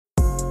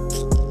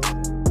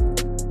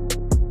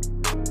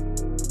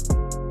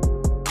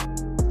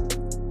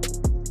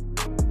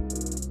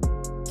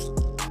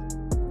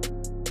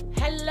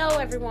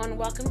everyone,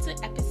 welcome to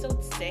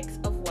episode 6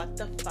 of What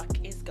the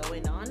Fuck is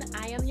Going On.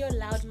 I am your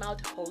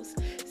loudmouth host,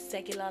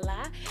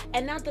 Segilala,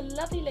 and now the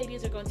lovely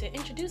ladies are going to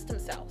introduce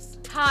themselves.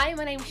 Hi,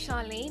 my name's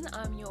Charlene.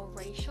 I'm your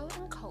racial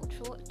and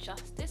cultural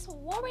justice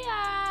warrior.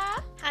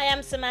 Hi,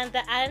 I'm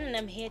Samantha Allen and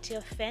I'm here to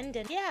offend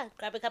and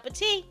grab a cup of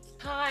tea.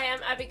 Hi,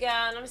 I'm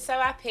Abigail and I'm so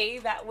happy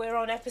that we're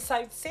on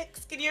episode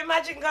 6. Can you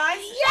imagine, guys?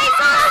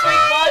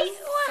 Yay!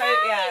 So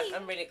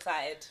I'm really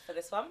excited for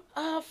this one.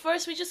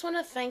 First, we just want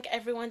to thank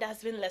everyone that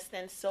has been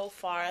listening so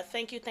far.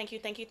 Thank you.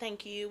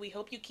 We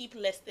hope you keep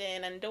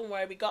listening, and don't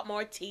worry, we got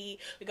more tea,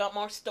 we got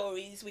more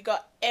stories, we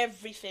got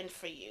everything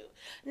for you.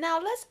 Now,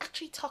 let's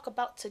actually talk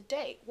about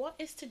today. What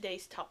is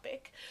today's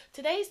topic?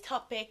 Today's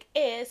topic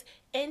is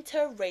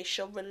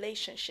interracial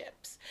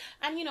relationships.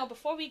 And,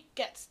 before we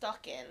get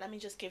stuck in, let me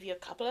just give you a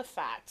couple of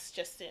facts,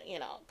 just to,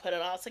 put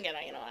it all together,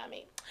 you know what I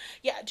mean?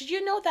 Yeah, did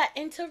you know that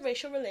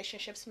interracial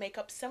relationships make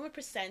up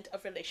 7%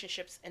 of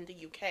relationships in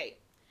the UK?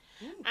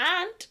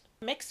 And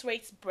mixed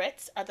race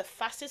Brits are the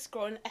fastest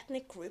growing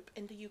ethnic group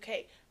in the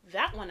UK.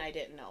 That one I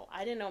didn't know.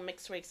 I didn't know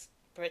mixed race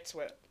Brits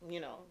were,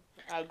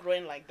 are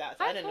growing like that.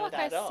 I didn't know that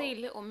at all. I see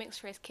little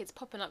mixed race kids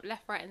popping up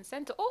left, right, and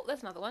centre. Oh,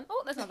 there's another one.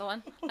 Oh, there's another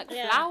one. Like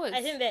flowers.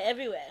 I think they're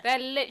everywhere. They're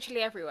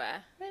literally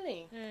everywhere.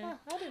 Really? Oh,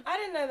 I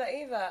didn't know that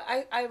either.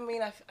 I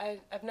mean,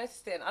 I've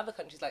noticed it in other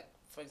countries, like,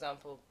 for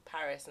example,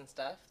 Paris and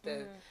stuff.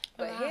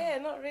 But here,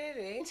 not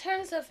really. In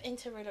terms of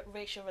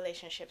interracial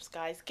relationships,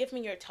 guys, give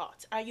me your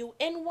thoughts. Are you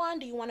in one?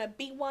 Do you want to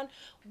be one?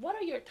 What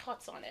are your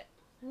thoughts on it?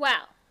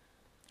 Well,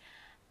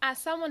 as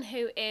someone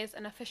who is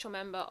an official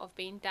member of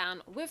Being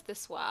Down with the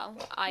Swirl,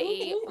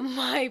 i.e.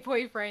 my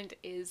boyfriend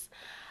is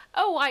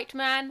a white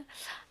man,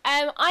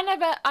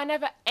 I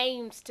never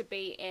aimed to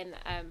be in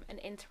an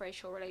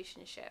interracial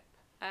relationship.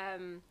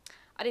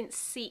 I didn't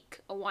seek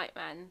a white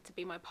man to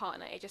be my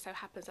partner. It just so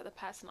happens that the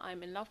person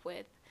I'm in love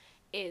with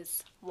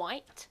is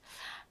white.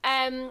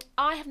 I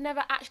have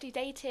never actually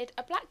dated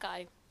a black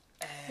guy.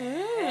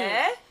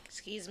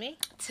 Excuse me?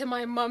 To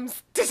my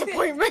mum's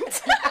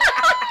disappointment.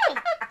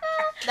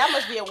 That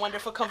must be a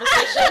wonderful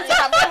conversation to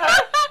have with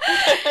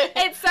her.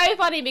 It's so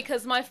funny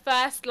because my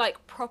first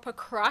proper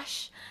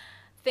crush,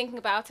 thinking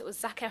about it, was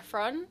Zac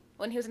Efron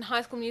when he was in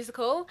High School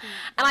Musical,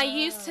 and I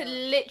used to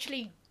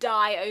literally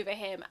die over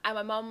him. And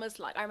my mum was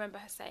like, I remember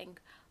her saying,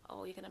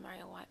 "Oh, you're gonna marry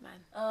a white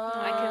man."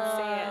 I can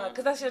see it.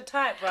 Because that's your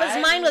type, right?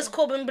 Because mine was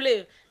Corbin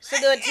Blue, so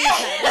there were two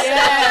types.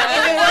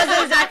 If it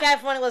wasn't Zac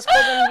Efron, it was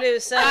Corbin Blue.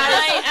 So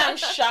I am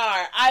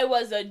Char. I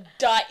was a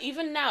dot.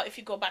 Even now, if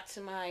you go back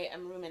to my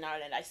room in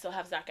Ireland, I still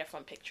have Zac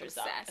Efron pictures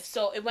up.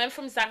 So it went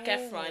from Zac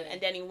Efron,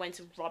 and then he went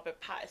to Robert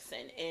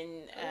Pattinson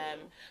in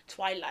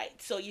Twilight.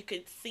 So you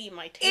could see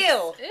my taste.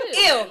 Ew.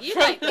 You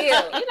like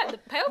the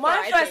pale My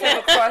variety. first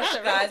ever crush,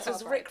 guys,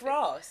 was Rick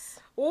Ross.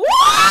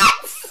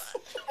 What?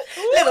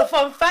 Little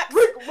fun fact.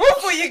 Rick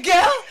Ross for you,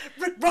 girl.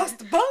 Rick Ross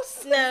the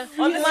boss. no,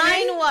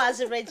 mine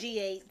was Reggie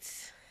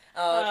Yates.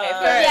 Oh,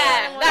 okay.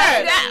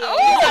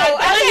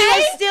 I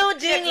was still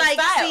doing Check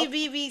the style.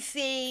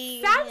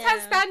 CBBC. Sam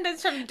has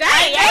standards from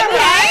day,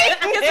 okay?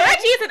 Because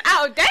Reggie isn't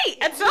out of date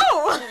at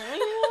all.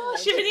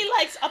 She really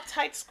likes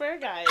uptight square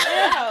guys.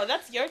 Wow,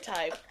 that's your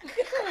type.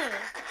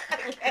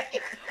 Okay.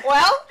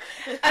 Well,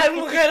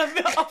 we're gonna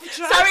be off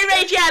track. Sorry,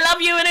 Reggie, I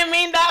love you and I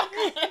mean that.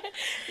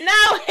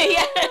 Now,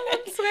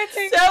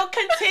 Sweating. So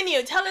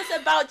continue. Tell us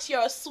about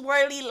your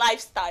swirly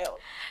lifestyle.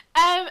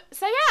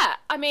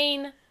 I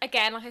mean,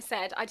 again, like I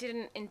said, I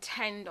didn't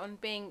intend on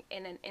being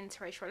in an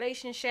interracial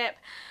relationship.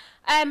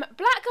 Black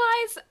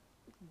guys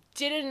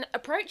didn't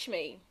approach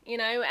me,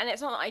 and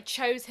it's not that I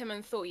chose him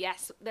and thought,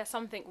 yes, there's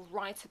something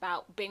right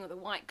about being with a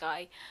white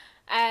guy.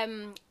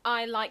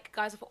 I like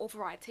guys of all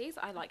varieties.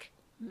 I like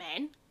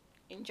men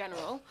in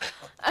general.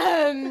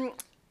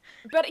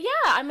 But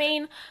yeah, I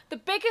mean, the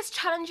biggest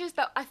challenges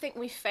that I think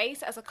we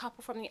face as a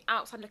couple from the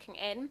outside looking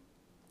in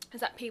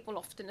is that people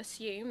often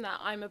assume that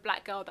I'm a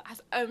black girl that has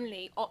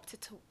only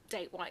opted to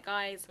date white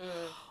guys,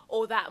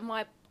 or that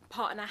my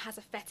partner has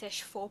a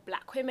fetish for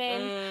black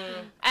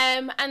women.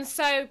 And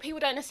so people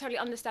don't necessarily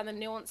understand the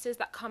nuances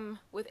that come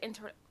with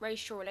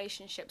interracial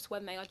relationships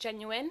when they are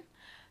genuine.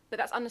 But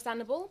that's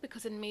understandable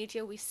because in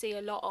media we see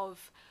a lot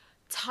of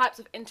types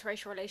of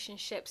interracial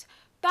relationships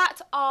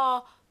that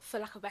are, for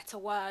lack of a better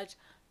word,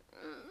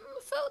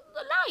 for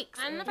the likes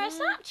and for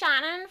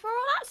Snapchat and for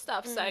all that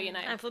stuff. So,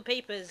 And for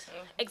papers.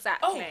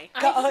 Exactly.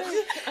 Oh, God.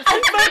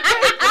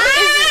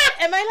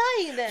 Am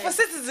I lying then? For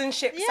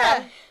citizenship, Yeah.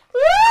 Sam.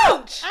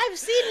 Ouch! I've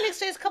seen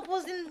mixed race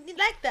couples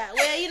like that,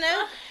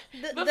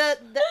 where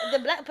the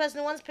black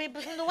person wants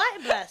papers from the white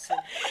person.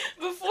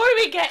 Before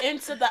we get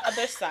into the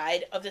other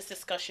side of this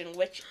discussion,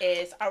 which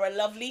is our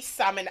lovely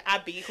Sam and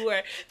Abby, who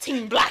are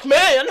team black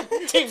man,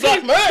 team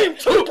black man,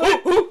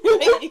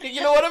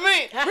 you know what I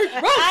mean?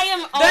 I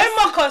am. Don't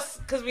mock us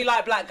because we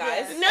like black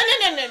guys. No.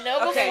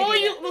 Okay.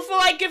 Before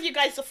I give you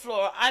guys the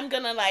floor, I'm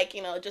gonna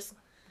just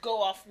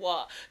go off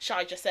what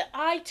Shar just said.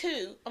 I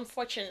too,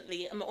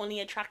 unfortunately, am only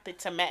attracted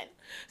to men.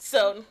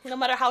 So no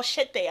matter how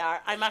shit they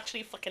are, I'm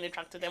actually fucking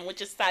attracted to them,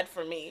 which is sad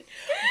for me.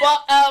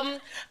 But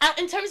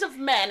in terms of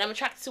men, I'm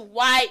attracted to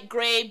white,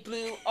 grey,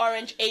 blue,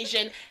 orange,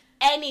 Asian,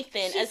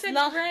 anything. She As said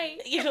long grey.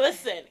 you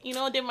listen,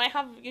 they might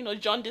have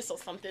jaundice or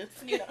something.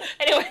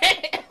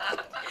 Anyway,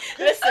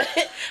 listen.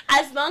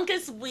 As long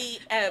as we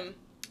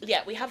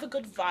we have a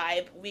good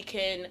vibe, we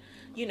can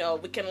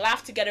we can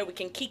laugh together, we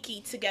can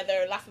kiki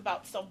together, laugh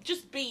about stuff,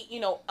 just be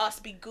us,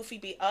 be goofy,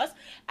 be us.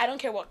 I don't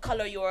care what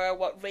color you are,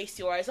 what race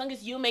you are, as long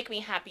as you make me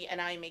happy and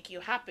I make you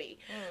happy.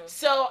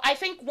 So I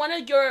think one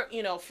of your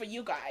for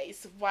you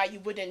guys, why you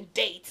wouldn't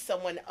date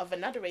someone of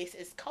another race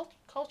is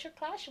culture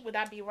clash. Would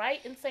that be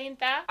right in saying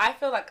that? I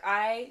feel like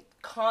I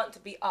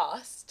can't be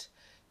asked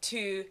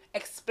to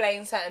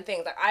explain certain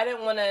things. Like, I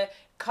don't want to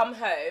come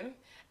home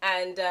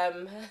and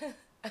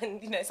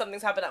and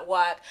something's happened at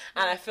work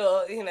and I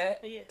feel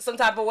some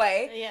type of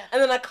way,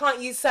 and then I can't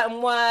use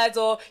certain words,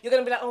 or you're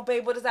gonna be like, oh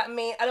babe, what does that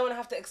mean? I don't want to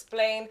have to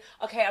explain,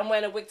 okay, I'm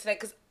wearing a wig today,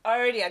 because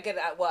already I get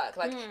it at work.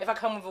 Like, if I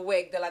come with a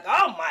wig, they're like,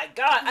 oh my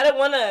god. I don't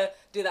want to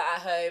do that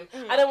at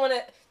home. I don't want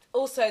to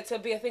also to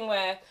be a thing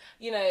where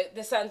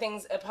there's certain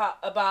things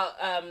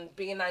about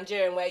being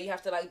Nigerian where you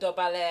have to like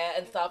dobale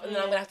and stuff, and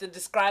then I'm gonna have to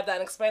describe that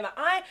and explain that.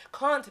 I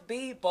can't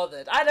be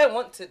bothered. I don't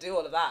want to do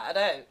all of that. I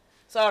don't.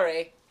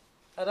 Sorry,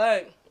 I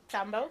don't.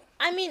 Sambo?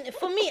 I mean,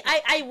 for me,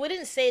 I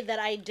wouldn't say that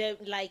I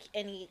don't like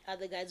any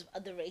other guys of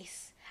other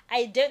race.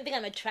 I don't think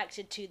I'm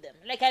attracted to them.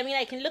 Like, I mean,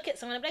 I can look at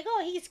someone and be like,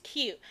 oh, he's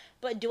cute.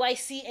 But do I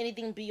see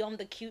anything beyond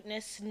the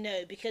cuteness?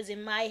 No, because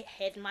in my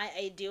head, my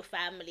ideal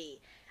family,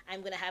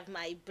 I'm going to have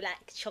my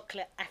black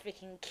chocolate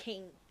African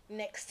king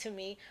next to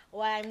me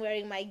while I'm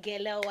wearing my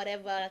gele or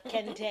whatever,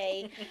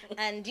 kente.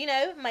 And,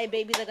 my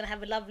babies are going to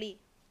have a lovely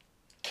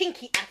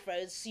kinky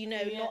afros,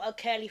 not a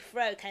curly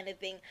fro kind of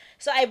thing.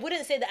 So I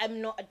wouldn't say that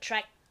I'm not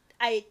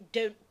I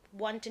don't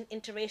want an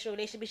interracial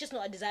relationship. It's just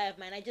not a desire of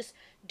mine. I just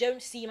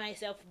don't see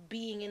myself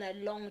being in a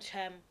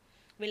long-term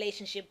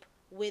relationship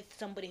with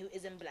somebody who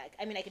isn't black.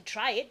 I mean, I could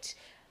try it,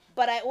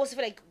 but I also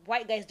feel like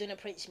white guys don't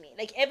approach me.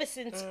 Like, ever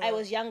since I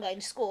was younger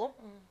in school,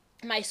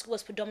 my school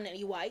was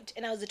predominantly white,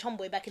 and I was a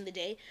tomboy back in the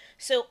day.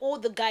 So all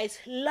the guys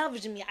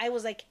loved me. I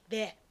was like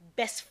their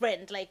best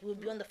friend. Like,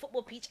 we'd be on the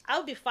football pitch. I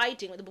would be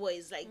fighting with the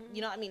boys. Like,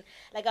 you know what I mean?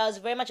 Like, I was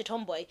very much a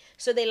tomboy.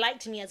 So they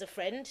liked me as a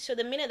friend. So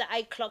the minute that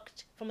I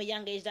clocked from a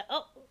young age that,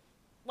 oh,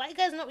 white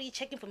guys not really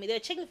checking for me. They were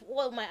checking for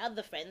all my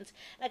other friends.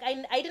 Like,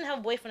 I didn't have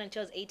a boyfriend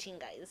until I was 18,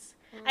 guys.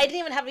 I didn't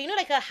even have,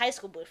 like a high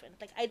school boyfriend.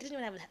 Like, I didn't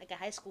even have like a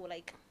high school,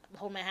 like,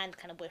 hold my hand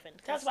kind of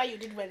boyfriend. That's why you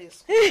did well in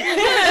school.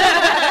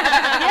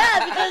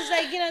 Yeah, because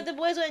like, the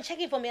boys weren't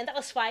checking for me, and that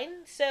was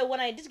fine. So when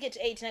I did get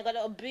to 18, I got a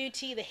little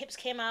booty, the hips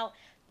came out,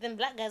 then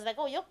black guys were like,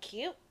 oh, you're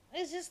cute.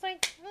 It's just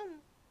like,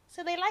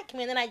 so they like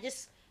me, and then I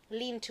just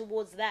leaned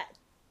towards that.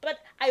 But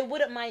I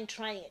wouldn't mind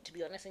trying it, to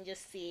be honest, and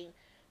just seeing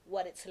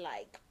what it's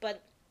like.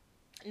 But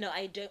no,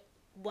 I don't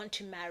want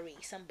to marry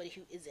somebody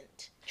who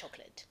isn't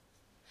chocolate.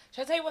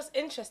 Shall I tell you what's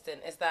interesting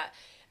is that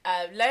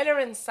Lola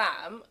and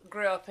Sam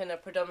grew up in a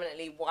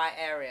predominantly white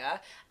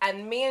area,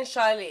 and me and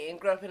Charlene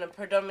grew up in a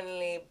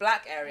predominantly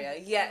black area,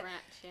 yet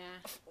Correct,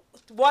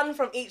 yeah. one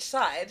from each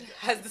side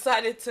has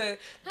decided to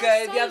go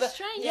That's the so other.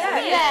 strange, Yeah,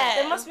 isn't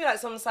it? there must be like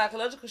some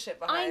psychological shit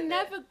behind I it.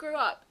 never grew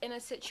up in a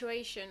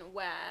situation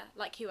where,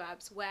 like you,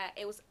 Abs, where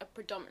it was a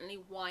predominantly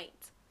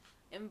white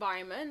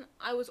environment.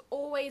 I was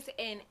always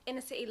in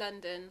inner city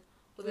London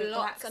with With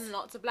lots blacks. and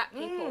lots of black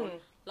people,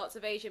 lots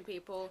of Asian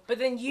people. But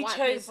then you white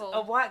chose people.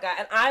 a white guy,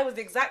 and I was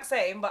the exact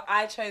same, but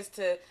I chose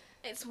to.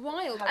 It's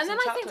wild. Have And some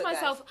then I think to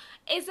chocolate, myself,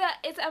 is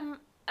it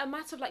a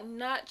matter of like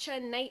nurture,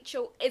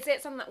 nature? Is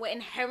it something that we're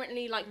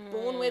inherently like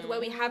born with, where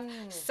we have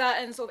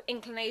certain sort of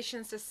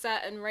inclinations to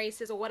certain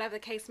races or whatever the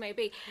case may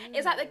be?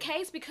 Is that the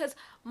case? Because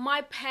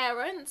my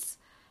parents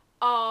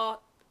are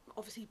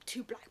obviously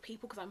two black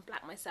people, because I'm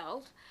black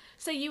myself.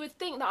 So you would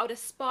think that I would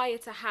aspire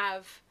to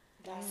have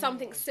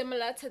something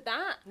similar to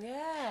that.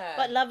 Yeah.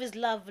 But love is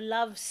love.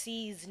 Love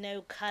sees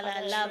no colour.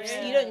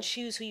 You don't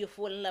choose who you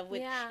fall in love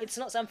with. Yeah. It's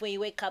not something where you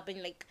wake up and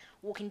you're like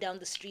walking down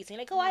the streets and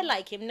you're like, oh, I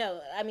like him.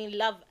 No, I mean,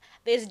 love.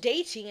 There's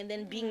dating and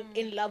then being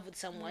in love with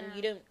someone.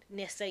 You don't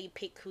necessarily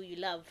pick who you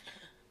love.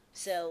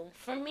 So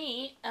For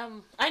me,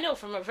 I know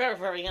from a very,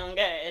 very young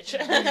age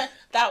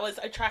that was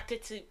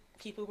attracted to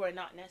people who are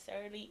not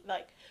necessarily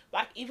like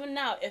black. Even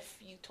now, if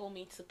you told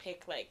me to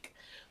pick like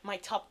my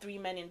top 3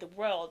 men in the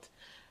world,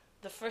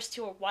 the first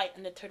 2 are white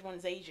and the third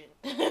one's Asian.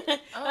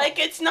 Like,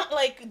 it's not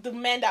like the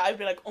men that I'd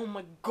be like, oh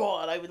my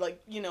god, I would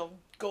like,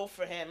 go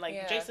for him.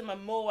 Like Jason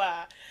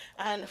Momoa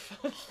and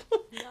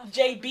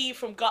JB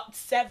from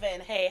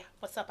GOT7. Hey,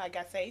 what's up, I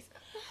got says.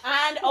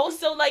 And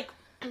also like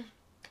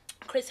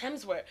Chris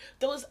Hemsworth.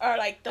 Those are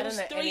like, those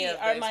 3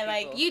 are my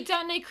like You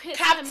don't know Chris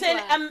Captain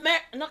Hemsworth.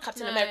 America, not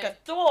Captain America,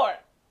 Thor.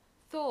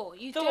 Thor.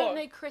 You Thor. don't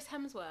know Chris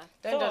Hemsworth.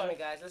 Don't Thor. judge me,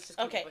 guys. Let's just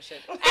keep Okay. pushing.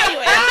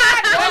 Anyway,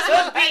 those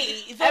would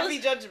be Heavy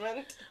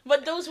judgment.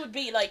 but those would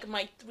be like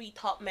my 3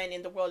 top men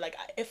in the world. Like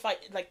if I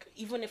like,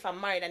 even if I'm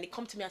married and they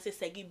come to me and say,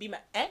 "Segi, be my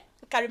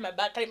carry my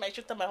bag, carry my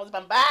shoes to my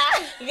husband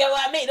bag." You get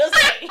what I mean? Those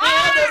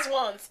those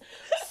ones.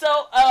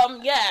 So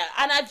yeah,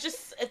 and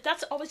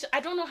that's always, I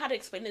don't know how to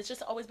explain it. It's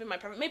just always been my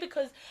preference. Maybe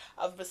because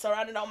I've been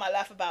surrounded all my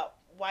life about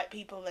white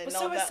people and But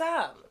all so that. is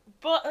Sam.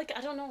 But like,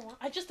 I don't know.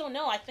 I just don't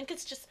know. I think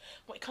it's just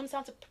when it comes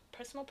down to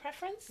personal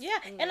preference. Yeah,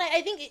 and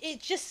I think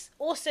it's just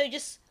also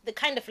just the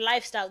kind of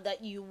lifestyle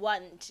that you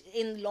want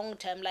in long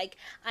term. Like,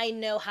 I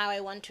know how I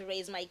want to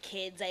raise my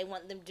kids. I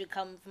want them to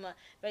come from a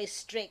very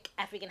strict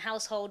African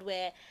household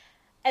where,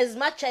 as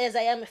much as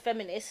I am a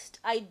feminist,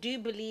 I do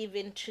believe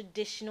in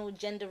traditional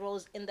gender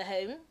roles in the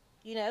home.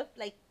 You know,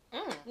 like,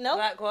 no?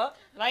 Like what?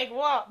 Like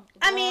what?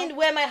 I mean,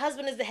 where my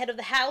husband is the head of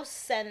the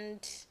house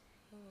and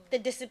the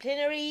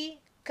disciplinary,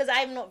 because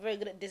I'm not very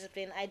good at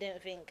discipline, I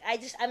don't think.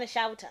 I'm a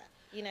shouter,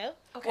 you know?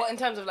 Okay. What, in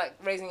terms of like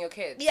raising your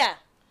kids? Yeah.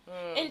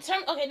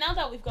 Okay, now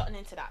that we've gotten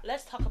into that,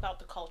 let's talk about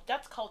the culture.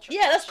 That's culture.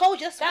 Yeah, that's clash.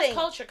 culture. That's the That's thing.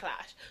 culture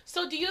clash.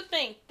 So, do you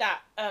think that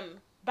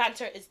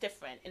banter is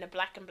different in a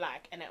black and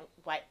a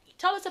white?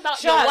 Tell us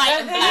about your white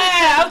and black.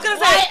 Yeah, I was gonna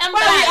say, White and why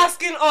are you black.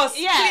 asking us?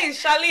 Yeah.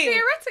 Please, Charlene.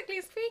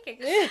 Theoretically speaking.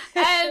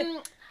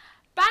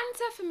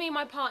 Banter for me,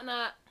 my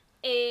partner,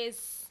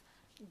 is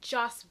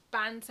just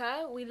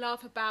banter. We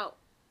laugh about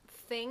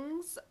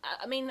things.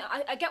 I mean,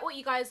 I get what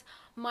you guys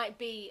might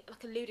be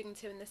like alluding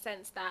to, in the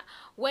sense that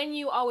when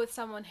you are with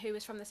someone who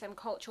is from the same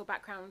cultural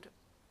background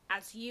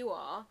as you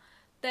are,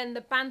 then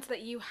the banter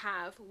that you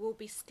have will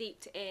be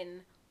steeped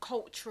in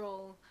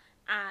cultural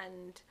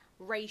and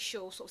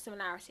racial sort of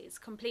similarities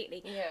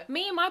completely. Yeah.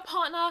 Me and my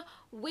partner,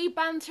 we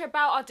banter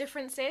about our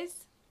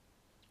differences.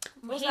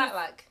 What's He's- that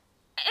like?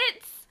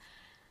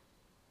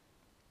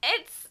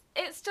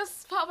 It's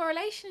just part of a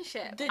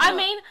relationship. Did I you-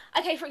 mean,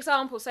 okay, for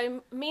example,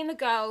 so me and the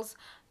girls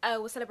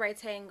were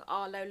celebrating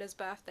our Lola's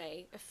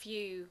birthday a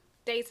few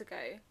days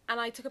ago, and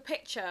I took a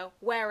picture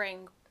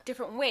wearing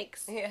different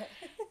wigs. Yeah.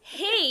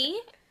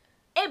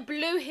 It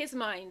blew his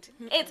mind.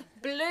 It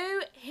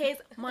blew his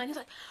mind. He was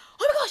like,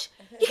 "Oh my gosh,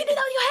 you can do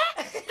that with your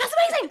hair? That's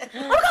amazing!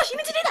 Oh my gosh, you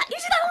need to do that! You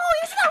need to do that more!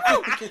 You need to do that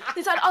more!"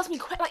 He started asking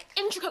me like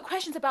intricate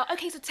questions about,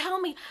 okay, so tell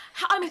me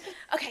how. I mean,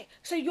 okay,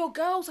 so your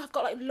girls have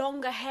got like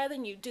longer hair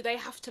than you. Do they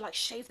have to like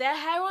shave their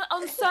hair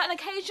on certain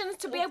occasions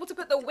to be able to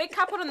put the wig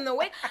cap on and the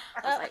wig?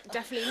 I was like,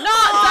 definitely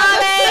not,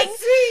 darling.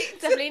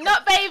 Definitely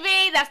not,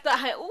 baby. That's not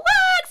how it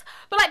works.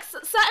 But like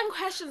certain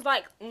questions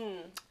like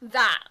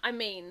that. I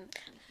mean.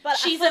 But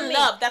She's for in me-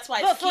 love. That's why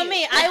it's But for cute.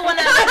 me, I want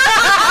to...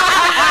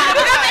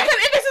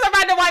 Because if this is a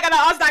random white guy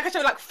that asked that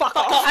question, like, fuck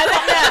off.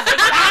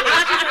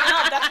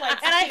 That's why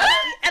it's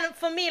cute. And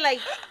for me, like,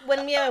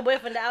 when me and my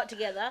boyfriend are out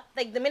together,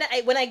 like, the minute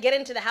when I get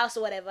into the house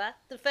or whatever,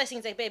 the first thing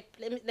is like, babe,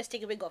 let's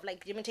take a wig off.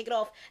 Like, do you want me to take it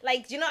off?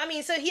 Like, do you know what I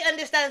mean? So he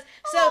understands.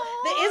 So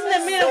there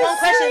isn't a million and one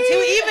questions. He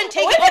will even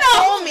take it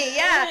off for me,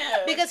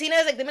 yeah. Because he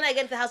knows, like, the minute I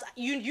get into the house,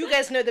 you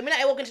guys know, the minute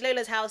I walk into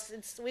Lola's house,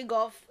 it's wig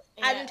off.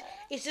 And Yeah.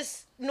 it's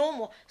just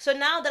normal. So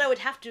now that I would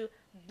have to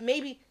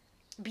maybe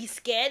be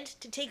scared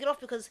to take it off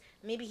because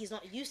maybe he's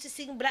not used to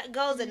seeing black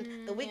girls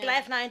and the wig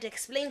life now, and to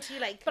explain to you,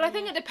 like... But I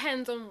think it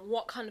depends on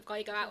what kind of guy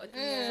you go out with.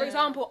 For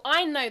example,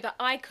 I know that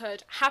I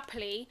could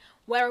happily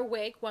wear a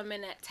wig 1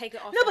 minute, take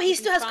it off. No, but and he be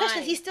still has fine.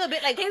 questions. He's still a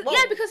bit like... whoa.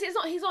 Yeah, because he's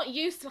not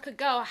used to like a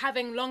girl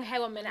having long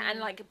hair 1 minute and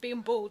like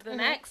being bald the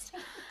next.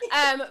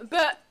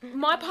 But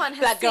my partner has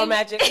Black girl seen-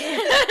 magic.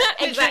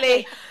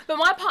 Exactly. But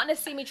my partner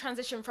see me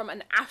transition from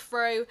an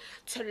afro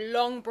to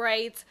long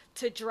braids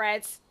to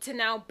dreads to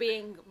now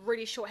being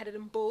really short-headed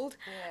and bald.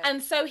 Yeah.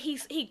 And so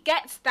he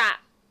gets that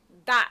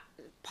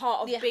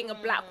part of Yeah. being a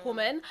black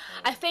woman.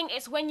 I think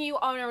it's when you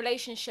are in a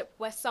relationship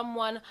where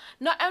someone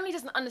not only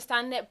doesn't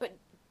understand it, but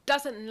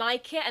doesn't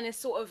like it and is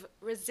sort of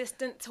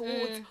resistant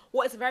towards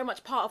what is very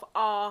much part of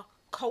our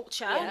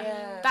culture.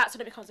 Yeah. That's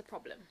when it becomes a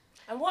problem.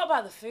 And what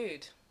about the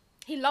food?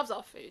 He loves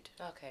our food.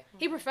 Okay.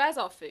 He prefers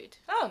our food.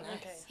 Oh,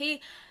 nice.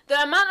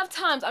 The amount of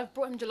times I've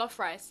brought him jollof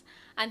rice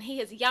and he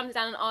has yammed it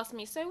down and asked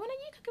me, so when are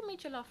you cooking me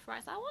jollof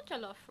rice? I want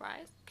jollof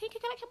rice. Can you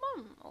cook it like your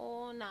mum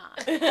or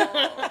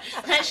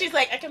not? And she's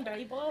like, I can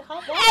barely boil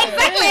hot water.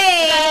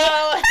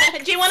 Exactly.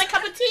 So, do you want a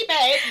cup of tea,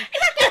 babe?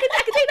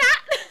 I can do that.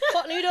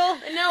 Pot noodle.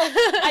 No,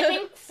 I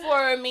think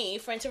for me,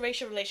 for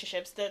interracial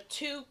relationships, the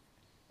two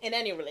in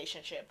any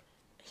relationship,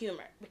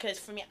 humor. Because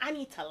for me, I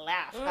need to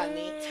laugh,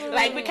 honey.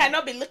 Like, we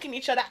cannot be looking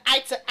each other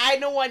eye to eye.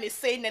 No one is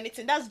saying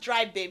anything. That's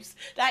dry, babes.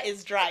 That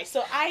is dry.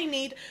 So I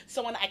need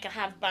someone I can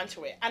have banter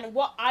with. And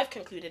what I've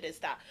concluded is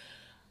that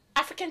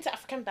African to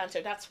African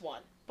banter, that's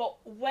one. But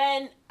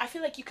when I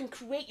feel like you can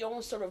create your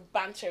own sort of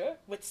banter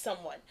with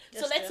someone. So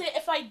That's let's true. say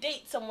if I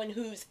date someone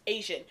who's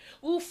Asian,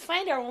 we'll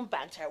find our own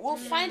banter. We'll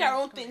find our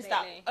own things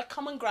that completely. a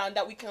common ground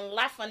that we can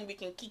laugh and we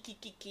can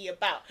kiki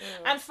about.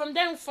 And from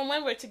then, from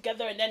when we're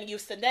together, and then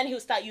then he'll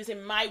start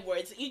using my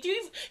words. You do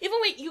even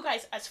with you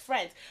guys as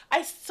friends.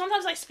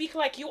 Sometimes I speak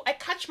like you. I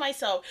catch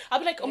myself. I'll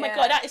be like, oh my Yeah.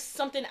 god, that is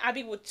something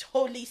Abby would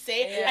totally say.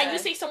 Yeah. And you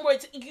say some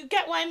words. You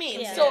get what I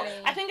mean? Yeah. So Yeah.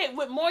 I think that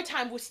with more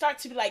time, we'll start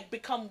to like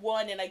become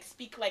one and like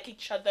speak like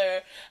each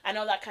other and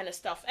all that kind of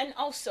stuff. And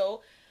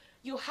also,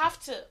 you have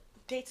to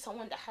date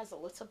someone that has a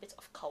little bit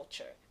of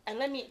culture. And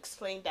let me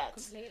explain that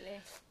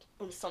Completely.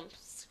 in some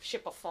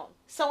shape or form.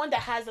 Someone that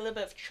has a little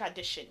bit of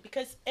tradition.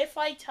 Because if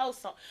I tell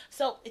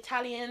so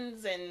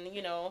Italians and,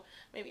 you know,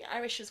 maybe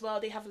Irish as well,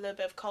 they have a little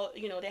bit of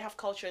they have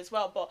culture as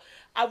well. But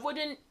I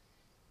wouldn't.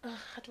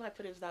 How do I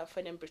put it without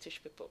offending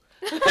British people?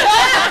 Just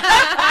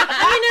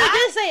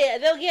say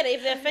it. They'll get it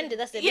if they're offended.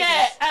 That's their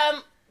Yeah.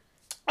 business.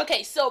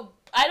 Okay, so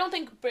I don't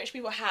think British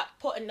people have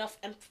put enough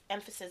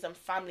emphasis on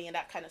family and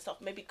that kind of stuff.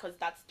 Maybe because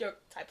that's their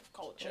type of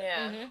culture.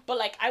 Yeah. But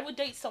like, I would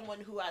date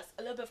someone who has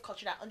a little bit of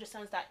culture that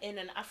understands that in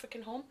an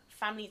African home,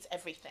 family is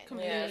everything.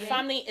 Yeah.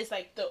 Family is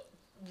like the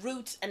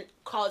root and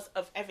cause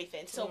of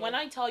everything. So when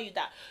I tell you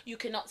that you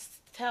cannot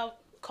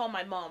call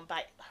my mom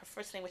by her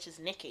first name, which is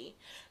Nikki,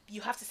 you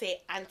have to say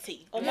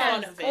auntie in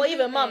front of it. Or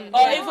even mum.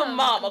 Or Yeah. even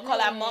mom, or call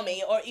her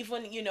mommy, or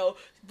even, you know,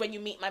 when you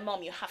meet my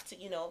mom, you have to,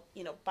 you know,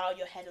 bow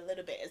your head a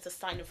little bit as a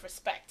sign of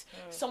respect.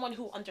 Someone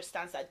who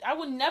understands that. I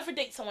would never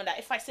date someone that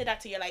if I say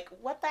that to you, like,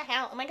 what the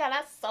hell? Oh my god,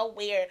 that's so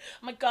weird.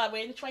 Oh my god,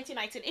 we're in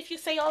 2019. If you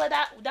say all of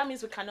that, that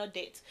means we cannot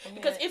date.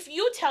 Because if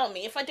you tell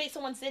me, if I date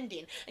someone's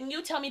Indian, and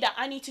you tell me that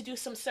I need to do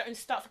some certain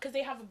stuff, because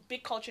they have a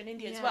big culture in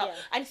India as well, Yeah.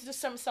 I need to do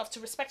some stuff to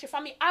respect your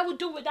family, I would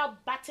do it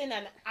without batting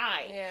an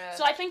eye. Yeah.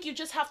 So I think you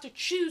just have to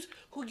choose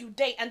who you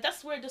date, and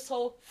that's where this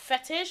whole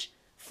fetish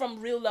from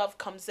real love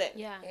comes in.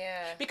 Yeah.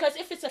 Yeah. Because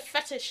if it's a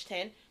fetish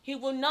thing, he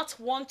will not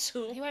want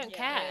to. He won't Yeah.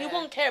 care. He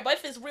won't care. But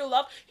if it's real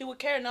love, he will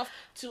care enough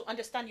to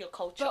understand your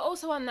culture. But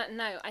also on that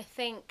note, I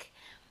think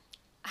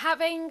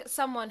having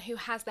someone who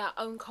has their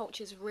own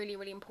culture is really,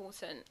 really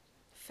important.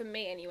 For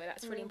me, anyway,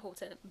 that's really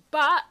important.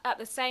 But at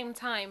the same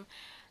time,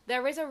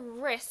 there is a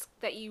risk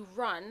that you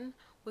run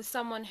with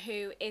someone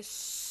who is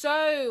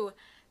so,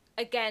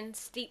 again,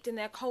 steeped in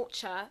their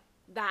culture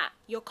that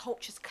your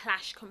cultures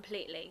clash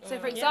completely. So,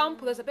 for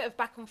example, there's a bit of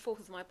back and forth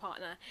with my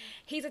partner.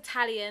 He's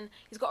Italian,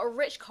 he's got a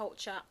rich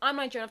culture. I'm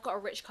Nigerian, I've got a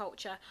rich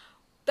culture.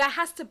 There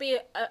has to be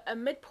a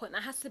midpoint,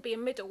 there has to be a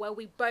middle where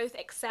we both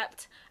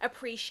accept,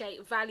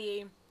 appreciate,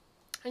 value,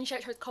 and share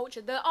each other's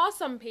culture. There are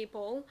some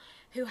people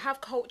who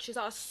have cultures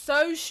that are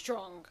so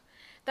strong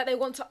that they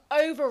want to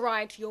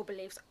override your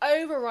beliefs,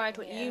 override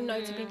what you know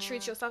to be true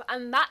to yourself.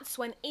 And that's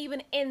when,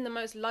 even in the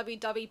most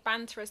lovey-dovey,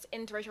 banterous,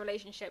 interracial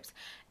relationships,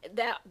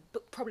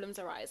 problems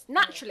arise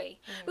naturally.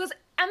 Because,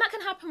 and that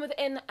can happen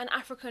within an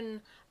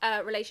African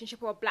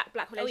relationship or a black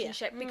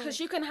relationship, because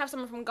you can have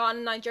someone from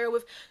Ghana, Nigeria,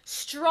 with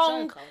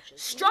strong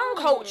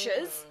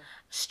cultures,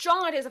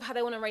 strong ideas of how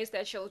they want to raise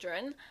their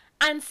children,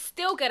 and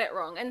still get it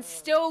wrong, and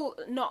still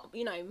not,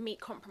 you know, meet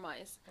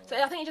compromise. So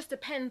I think it just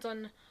depends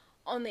on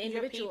the Your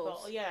individuals.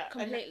 people, yeah.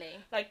 And, Completely.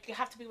 like, you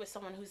have to be with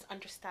someone who's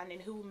understanding,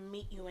 who will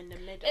meet you in the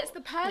middle. It's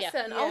the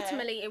person. Yeah.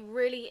 Ultimately, it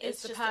really is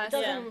It's the just, person.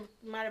 it doesn't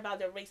matter about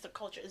their race or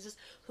culture. It's just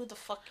who the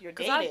fuck you're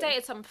Because dating. I've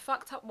dated some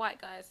fucked up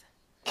white guys.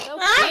 They'll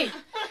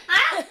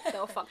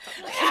they're fucked up.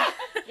 Like,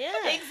 Yeah.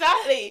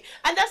 Exactly.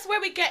 And that's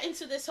where we get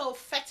into this whole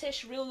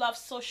fetish, real love,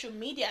 social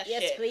media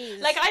Yes, shit.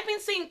 please. Like, I've been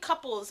seeing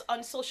couples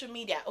on social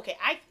media. Okay,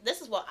 this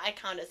is what I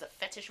count as a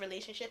fetish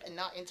relationship and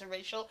not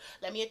interracial.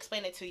 Let me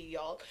explain it to you,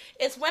 y'all.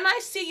 It's when I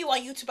see you on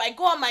YouTube, I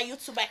go on my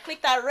YouTube, I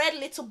click that red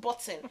little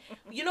button.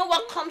 You know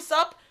what comes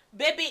up?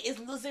 Baby is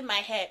losing my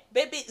hair.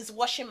 Baby is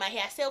washing my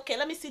hair. I say, okay,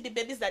 let me see the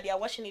babies that they are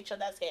washing each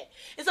other's hair.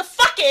 It's a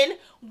fucking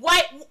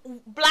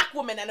black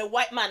woman and a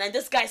white man, and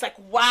this guy's like,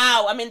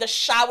 wow, I'm in the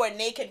shower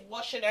naked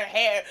washing her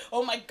hair.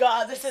 Oh my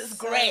god, this is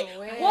great.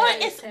 weird.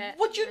 What I is? hate it.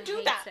 Would you I do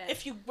hate that it.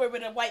 if you were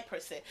with a white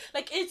person?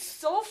 Like, it's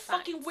so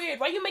fucking Facts. weird.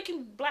 Why are you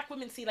making black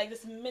women see like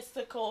this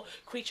mystical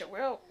creature?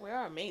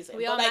 We're amazing.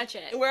 We But, are like,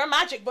 magic. We're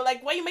magic, but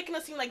like, why are you making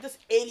us seem like this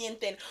alien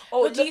thing?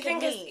 Oh, But do you look at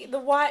think me. it's the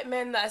white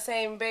men that are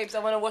saying, babes, I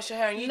want to wash your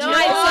hair, and you No, do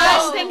I it?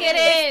 don't think it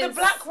It's is.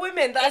 the black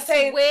women that It's are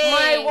saying,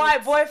 my weird.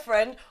 white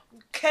boyfriend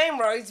came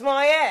roads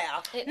my hair.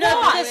 No,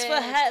 Why? because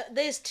for her,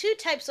 there's two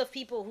types of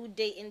people who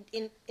date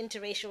in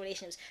interracial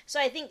relationships. So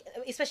I think,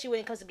 especially when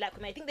it comes to black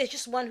women, I think there's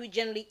just one who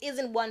generally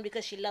isn't one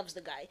because she loves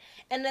the guy,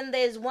 and then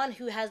there's one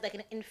who has like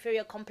an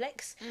inferior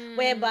complex,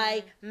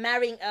 whereby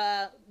marrying,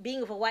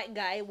 being with a white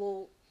guy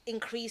will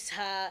increase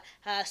her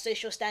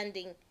social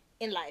standing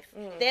in life.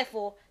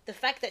 Therefore, the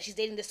fact that she's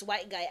dating this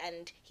white guy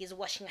and he's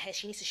washing her hair,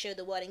 she needs to show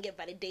the world and get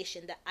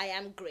validation that I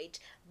am great.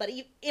 But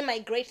in my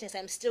greatness,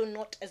 I'm still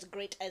not as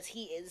great as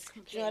he is.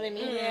 Do you know what I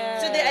mean? Yeah.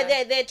 So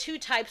there are two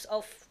types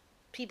of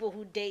people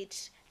who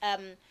date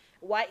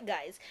white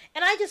guys.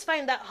 And I just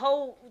find that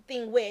whole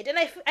thing weird. And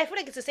I feel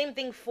like it's the same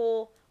thing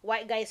for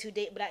white guys who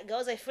date black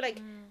girls. I feel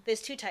like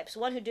there's two types.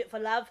 One who do it for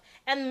love,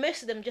 and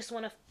most of them just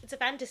want to, it's a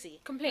fantasy.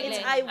 Completely.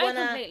 It's I want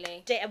to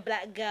completely. date a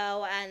black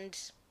girl and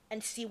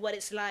see what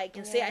it's like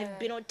and say I've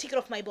been on, tick it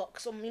off my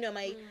box or, you know,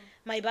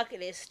 my bucket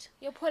list.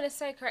 Your point is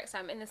so correct,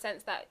 Sam, in the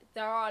sense that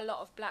there are a lot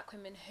of black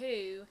women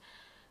who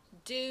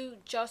do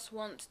just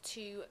want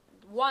to,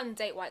 one,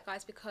 date white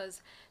guys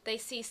because they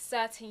see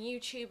certain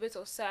YouTubers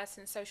or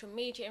certain social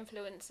media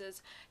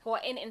influencers who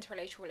are in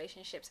interracial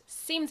relationships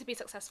seem to be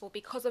successful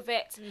because of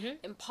it,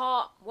 in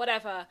part,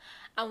 whatever,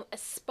 and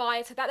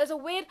aspire to that. There's a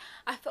weird,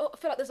 I feel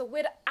like there's a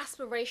weird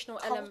aspirational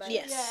element.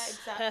 Yes, Yeah,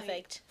 exactly.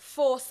 perfect.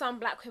 For some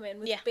black women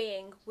with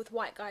being with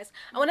white guys.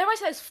 And whenever I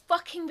see those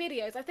fucking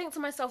videos, I think to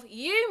myself,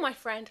 you, my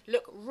friend,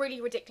 look really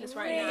ridiculous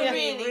right now.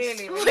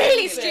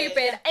 Really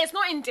stupid. It's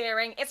not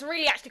endearing. It's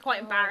really actually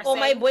quite embarrassing. Or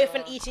my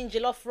boyfriend eating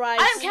jollof rice.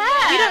 I don't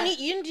care. You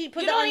don't need to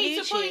put You that don't on need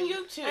YouTube. to put on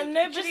YouTube. And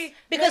nobody,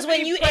 Because when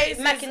nobody you ate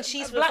praises mac and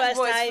cheese for the black first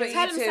boys time- for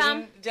Tell 'em, eating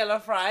Sam.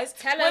 jollof rice.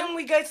 Tell 'em. When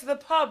we go to the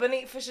pub and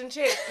eat fish and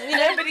chips,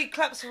 nobody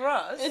claps for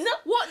us.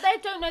 What they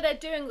don't know they're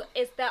doing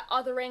is they're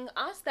othering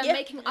us. They're Yeah.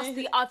 making us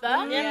the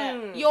other.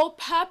 Yeah. You're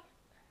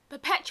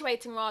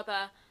perpetuating,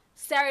 rather,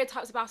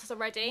 stereotypes about us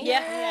already.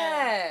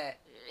 Yeah.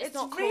 It's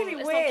not really cool.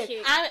 It's weird. not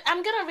cute.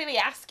 I'm gonna really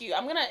ask you.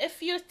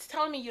 If you're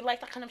telling me you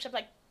like that kind of shit,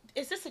 like,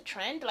 is this a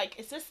trend? Like,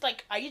 is this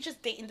like, are you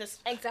just dating this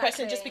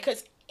person just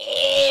because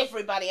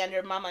everybody and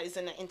their mama is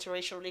in an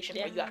interracial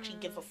relationship, or you actually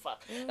give a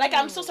fuck? Like,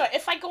 I'm so sorry.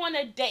 If I go on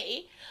a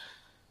date,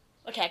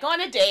 okay, I go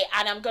on a date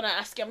and I'm gonna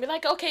ask you, I'm be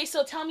like, okay,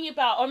 so tell me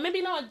about, or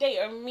maybe not a date,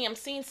 or me, I'm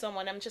seeing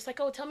someone, I'm just like,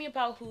 oh, tell me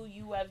about who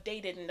you have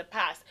dated in the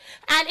past.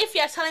 And if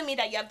you're telling me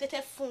that you have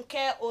dated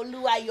Funke,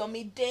 Olua,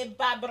 Yomide,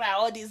 Barbara,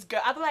 all these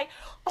girls, I'll be like,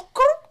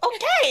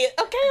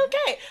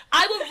 okay.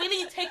 I will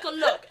really take a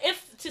look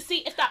to see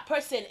if that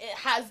person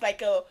has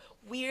like a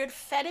weird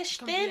fetish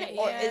thing,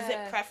 or is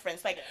it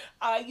preference? Like,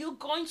 are you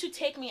going to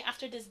take me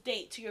after this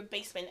date to your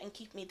basement and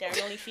keep me there and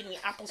only feed me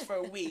apples for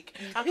a week?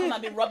 How come I'll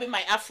be rubbing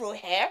my afro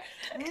hair?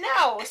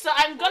 No. So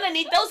I'm gonna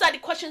need, those are the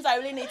questions I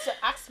really need to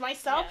ask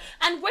myself.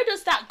 And where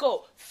does that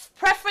go?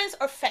 Preference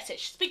or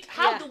fetish?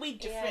 How do we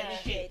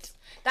differentiate?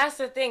 That's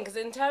the thing, because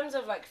in terms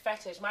of like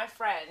fetish, my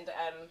friend,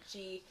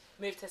 she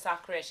moved to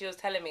South Korea. She was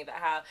telling me that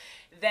how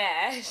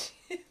there,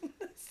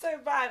 so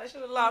bad. I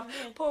should have laughed.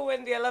 Poor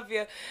Wendy, I love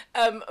you.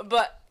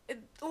 But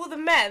all the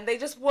men, they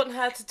just want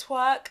her to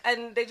twerk,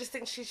 and they just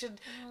think she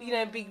should, you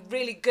know, be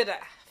really good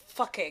at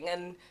fucking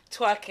and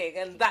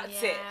twerking, and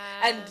that's it.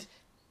 And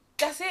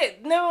that's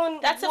it. No one.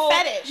 That's a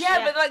fetish.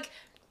 Yeah,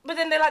 but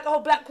then they're like,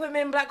 oh, black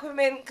women,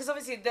 because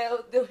obviously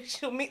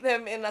she'll meet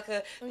them in like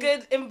a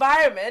good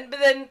environment, but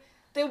then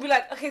they'll be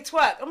like, okay,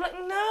 twerk. I'm like,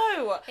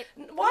 no.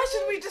 Why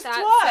should we just That's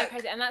twerk? so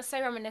crazy, and that's so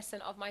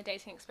reminiscent of my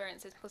dating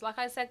experiences, because like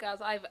I said, girls,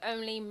 I've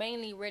only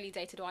mainly really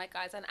dated white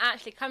guys, and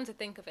actually, come to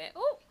think of it,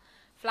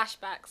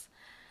 flashbacks.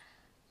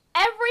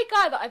 Every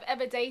guy that I've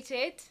ever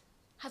dated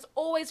has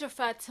always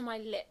referred to my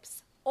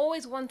lips,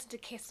 always wanted to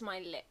kiss my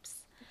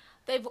lips.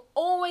 They've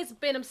always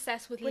been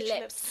obsessed with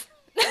lips.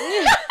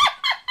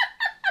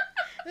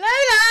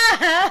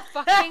 Lola!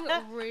 Fucking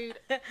rude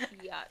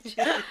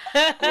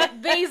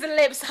yuck. These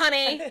lips,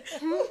 honey.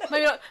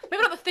 Maybe not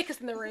the thickest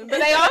in the room, but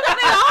they are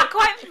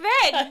quite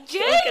thick.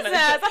 Jesus,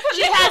 I put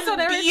She lip gloss has on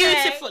everything.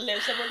 beautiful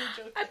lips. I'm only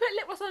joking. I put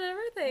lip gloss on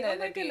everything. No, Oh my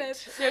they're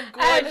goodness. They're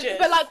gorgeous.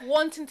 But like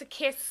wanting to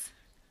kiss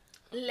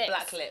lips.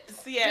 Black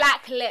lips. Yeah.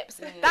 Black lips.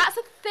 That's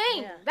a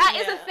thing. That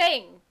is a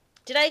thing.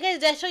 Did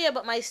did I tell you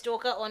about my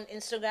stalker on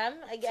Instagram?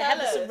 I have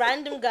this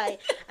random guy.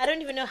 I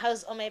don't even know how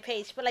it's on my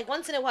page, but like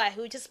once in a while he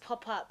would just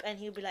pop up and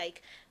he'll be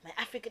like, my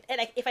African,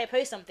 like if I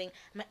post something,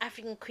 my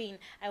African queen,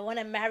 I want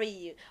to marry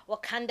you,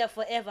 Wakanda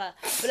forever,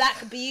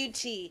 black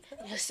beauty,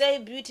 you're so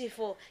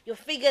beautiful, your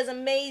figure's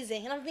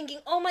amazing. And I'm thinking,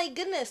 oh my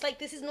goodness, like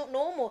this is not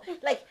normal.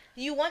 Like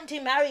you want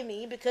to marry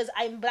me because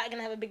I'm black and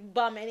have a big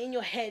bum, and in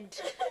your head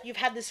you've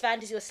had this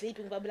fantasy of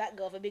sleeping with a black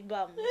girl with a big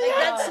bum. Like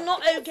that's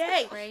not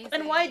okay. Crazy.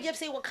 And why did you have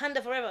to say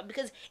Wakanda forever?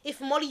 Because if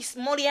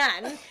Molly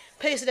Ann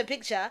posted a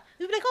picture,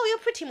 we'd be like, oh, you're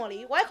pretty,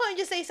 Molly. Why can't you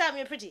just say, Sam,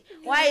 you're pretty?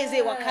 Why is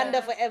it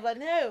Wakanda forever?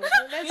 No.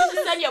 That's You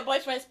should send your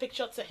boyfriend's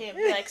picture to him.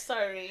 Be like,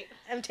 sorry,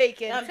 I'm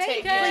taken. I'm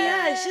taken. But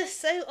yeah, it's just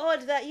so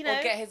odd that, you know.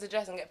 Or get his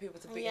address and get people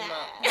to beat him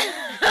up.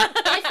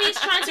 If he's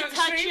trying to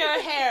touch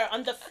your hair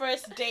on the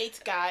first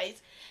date,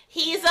 guys,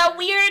 he's a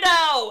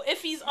weirdo.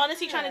 If he's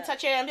honestly trying to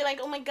touch your hair and be like,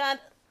 oh my god,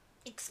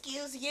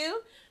 excuse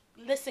you.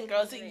 Listen,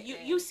 girls,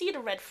 you see the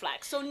red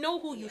flags, so know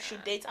who you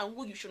should date and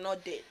who you should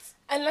not date.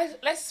 And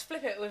let's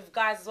flip it with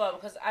guys as well,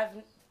 because I've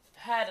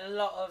heard a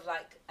lot of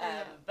like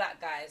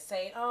black guys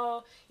saying,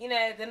 oh, you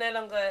know, they're no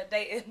longer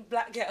dating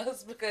black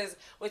girls because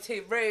we're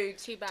too rude,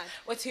 Too bad.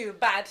 we're too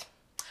bad,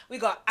 we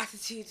got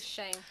attitude.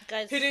 Shame.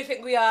 Guys, Who do you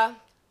think we are?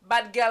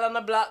 Bad girl on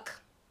the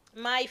block.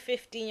 my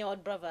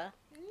 15-year-old brother,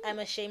 I'm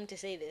ashamed to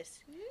say this.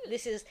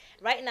 This is,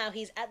 right now,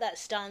 he's at that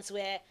stance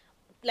where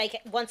like,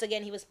 once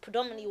again, he was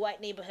predominantly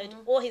white neighborhood.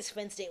 All his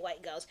friends date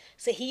white girls.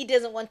 So he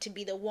doesn't want to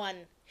be the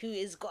one who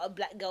has got a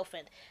black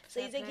girlfriend.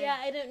 So he's like, yeah,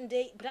 I don't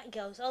date black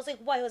girls. I was like,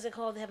 why? I was like,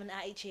 oh, they have an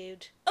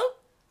attitude. Oh.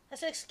 I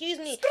said, excuse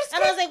me.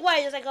 And I was like, why?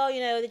 He was like, oh, you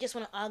know, they just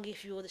want to argue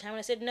with you all the time. And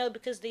I said, no,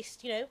 because they,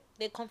 you know,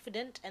 they're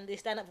confident and they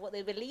stand up for what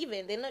they believe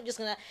in. They're not just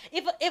going to...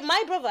 If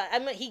my brother, I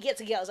mean, he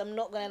gets girls, I'm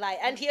not going to lie.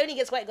 And he only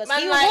gets white girls. Man,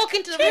 He will like- walk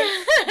into the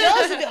room.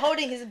 Girls will be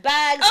holding his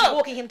bags,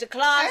 walking him to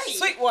class.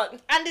 Sweet one.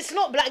 And it's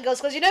not black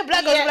girls, because you know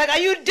black girls are like, are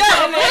you dumb?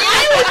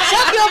 I will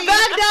chuck your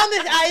bag down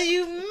this... Are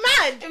you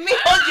mad? Me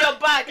hold your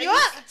back. You You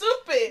are.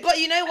 stupid. But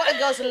you know what,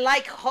 girls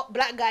like hot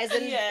black guys,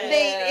 and Yeah.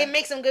 it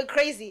makes them go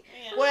crazy.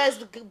 Yeah. Whereas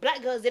the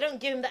black girls, they don't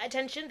give him that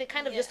attention. They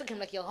kind of just look at him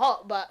like, you're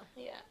hot, but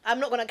Yeah.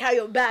 I'm not gonna carry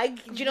your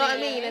bag. Do you know what I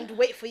mean? Yeah. And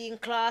wait for you in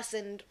class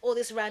and all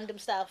this random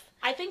stuff.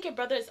 I think your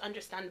brother is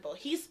understandable.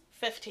 He's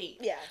 15.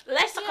 Yeah.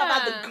 Let's talk Yeah.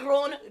 about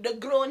the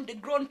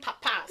grown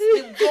papas,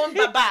 the grown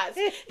babas.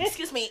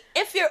 Excuse me.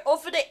 If you're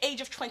over the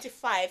age of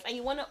 25 and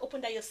you want to open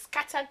that your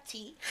scattered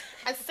tea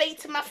and say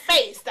to my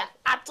face that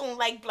I don't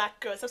like black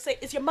girls, I'll say,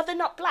 is your mother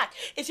not black?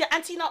 Is your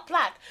auntie not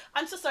black?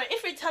 I'm so sorry.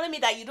 If you're telling me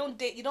that you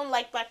don't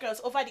like black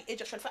girls over the age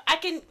of 25, I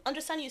can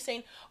understand you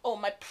saying, oh,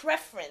 my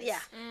preference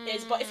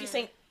is. But if you're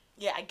saying,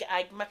 yeah,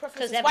 my 'Cause preference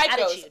they is have white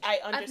girls, attitude. I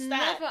I've understand.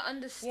 never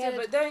understood. Yeah,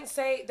 but don't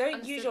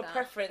Understood use your that.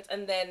 preference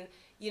and then,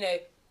 you know,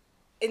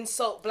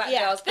 insult black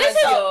Yeah. girls This as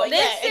is your...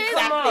 yeah,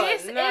 exactly.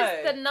 this No.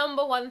 is the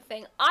number one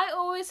thing I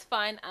always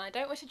find, and I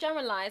don't wish to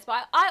generalize,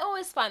 but I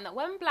always find that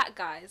when black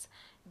guys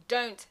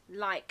don't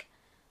like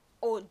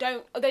or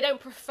they don't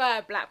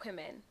prefer black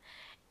women,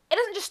 it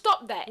doesn't just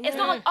stop there. It's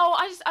not like, oh,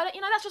 I don't,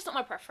 you know, that's just not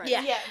my preference.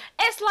 Yeah. Yeah.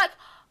 It's like,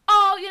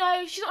 oh, you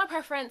know, she's not my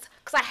preference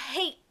because I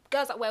hate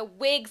girls that wear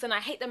wigs and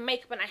I hate the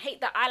makeup and I hate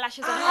the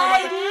eyelashes and oh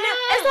my god.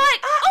 It's like,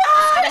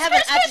 They have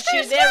an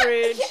attitude, they're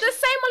rude. The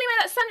same Molly May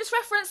that Sam just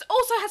referenced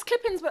also has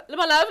clip-ins, but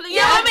my love, you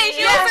know Yeah, what I mean? She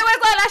yeah. also wears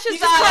eyelashes. You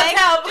just can't darling.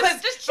 tell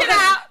because, just chill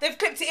because out. they've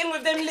clipped it in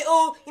with them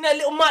little, you know,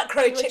 little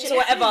microchips or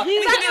whatever. We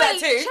can do that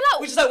Exactly. too. Chill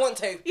out. We just don't want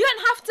to. You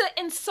don't have to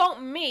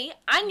insult me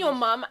and your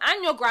mum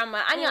and your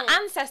grandma and your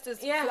ancestors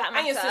Yeah, for that and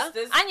matter. your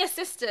sisters. And your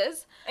sisters.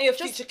 And your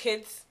Just- future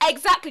kids.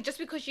 Exactly, just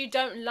because you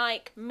don't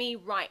like me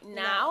right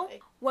now. No.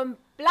 When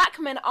black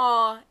men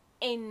are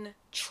in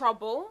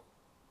trouble,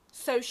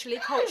 socially,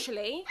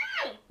 culturally,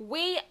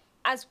 we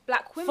as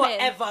black women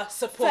Forever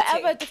supporting.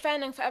 forever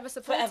defending, forever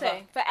supporting,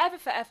 forever.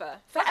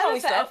 can't we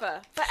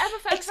stop?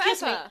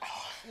 Excuse me. Forever.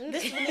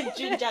 This really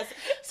gingers.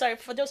 Sorry,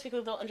 for those people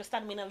who don't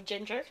understand the meaning of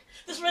ginger,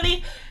 this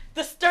really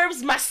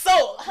disturbs my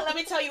soul. Let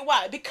me tell you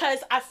why. Because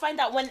I find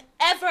that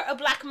whenever a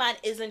black man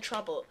is in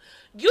trouble,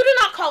 you do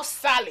not call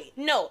Sally.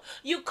 No,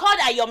 you call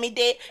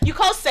Ayomide. You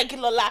call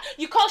Segilola.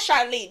 You call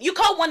Charlene. You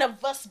call one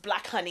of us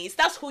black honeys.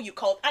 That's who you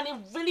call. And it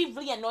really,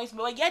 really annoys me.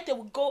 But yet they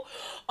will go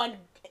on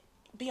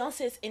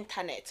Beyonce's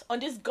internet, on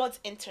this God's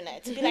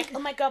internet, to be like, oh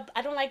my god,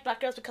 I don't like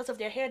black girls because of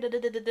their hair, da, da,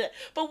 da, da, da.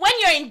 But when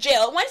you're in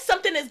jail, when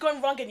something is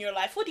going wrong in your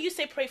life, who do you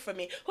say pray for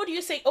me? Who do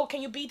you say, oh, can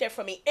you be there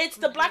for me? It's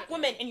the black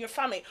women in your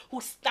family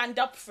who stand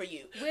up for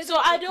you. We're So the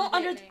I people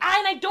don't completely.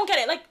 I don't get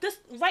it. Like this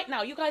right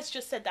now, you guys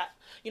just said that,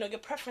 you know, your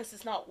preference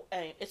is not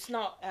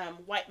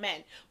white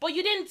men, but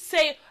you didn't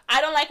say I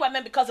don't like white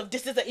men because of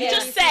this. You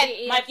just said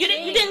you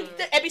didn't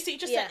ABC. You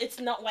just said it's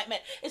not white men.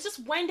 It's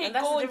just when they And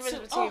that's go the difference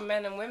into between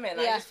men and women.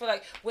 I Yeah. just feel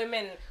like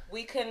women,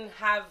 we can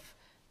have,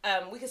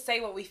 we can say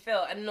what we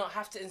feel and not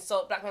have to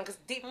insult black men because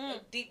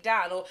deep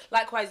down, or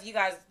likewise, you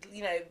guys,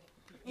 you know,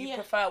 you Yeah.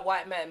 prefer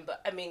white men,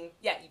 but I mean,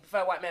 yeah, you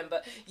prefer white men,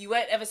 but you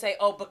won't ever say,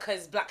 oh,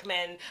 because black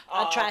men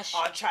Are trash.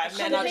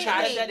 men are Completely.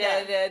 trash,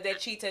 they're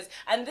cheaters,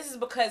 and this is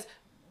because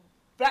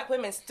black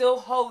women still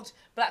hold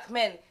black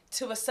men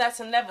to a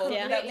certain level.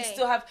 Yeah. That we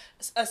still have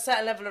a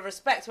certain level of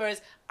respect,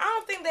 whereas I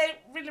don't think they're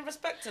really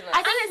respecting us.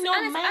 I think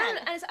no man.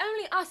 And it's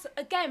only us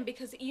again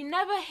because you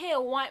never hear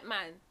a white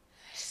man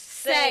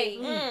say,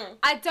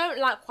 I don't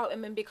like white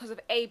women because of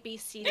A, B,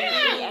 C, D, E,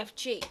 F,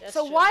 G.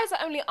 So true. why is it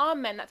only our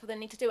men that feel they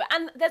need to do it?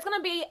 And there's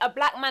gonna be a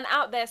black man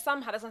out there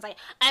somehow that's gonna say,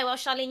 oh well,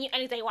 Charlene, you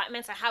only date white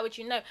men, so how would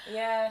you know?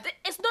 Yeah.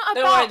 It's not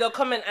Don't worry, about. they'll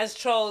comment as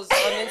trolls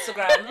on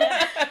Instagram.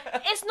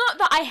 It's not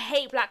that I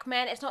hate black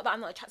men. It's not that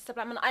I'm not attracted to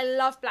black men. I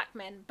love black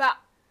men, but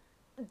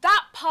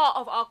that part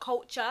of our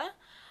culture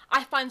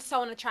I find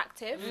so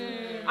unattractive.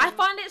 I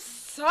find it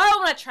so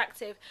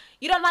unattractive.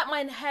 You don't like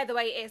my hair the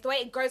way it is, the way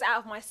it grows out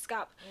of my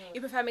scalp.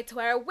 You prefer me to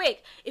wear a wig.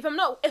 If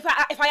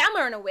I am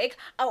wearing a wig,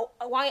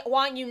 why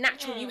aren't you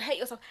natural? You hate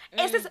yourself.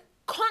 It's this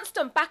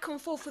constant back and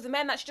forth with the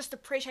men that should just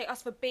appreciate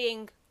us for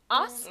being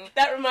us.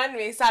 That reminded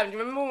me, Sam, do you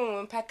remember when we were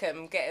in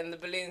Peckham getting the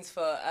balloons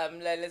for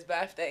Lola's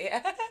birthday?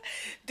 Yeah?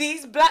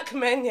 These black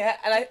men, yeah,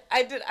 and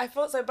I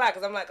felt so bad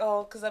because I'm like,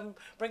 oh, because I'm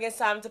bringing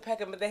Sam to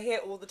Peckham, but they're here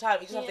all the time.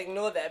 You just have to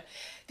ignore them.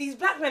 These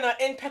black men are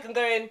in Peckham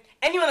going,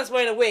 anyone that's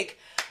wearing a wig,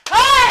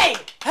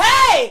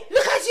 hey,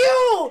 look at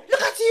you,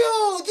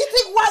 Do you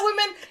think white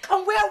women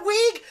can wear a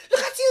wig? Look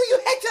at you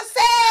hate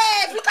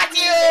yourself. Look at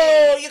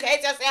you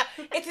hate yourself.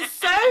 It is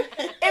so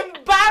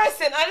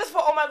embarrassing. I just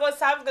thought, oh my God,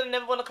 Sam's gonna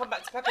never want to come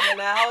back to Peckham in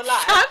her whole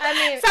life. I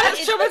mean, Sounds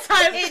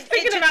traumatized it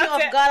thinking took me about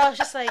off it. guard. I was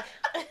just like,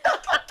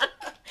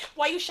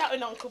 Why are you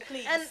shouting, Uncle,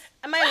 please?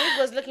 And my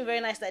wig was looking very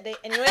nice that day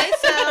anyway,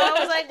 so I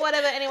was like,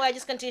 whatever, anyway, I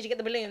just continued to get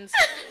the balloons.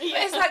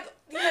 It's like,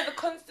 you know, the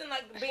constant,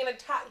 like, being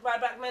attacked by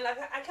black men. Like,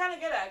 I kind of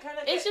get it.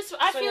 It's just,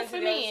 I feel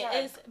for me,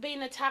 is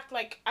being attacked,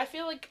 like, I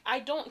feel like I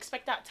don't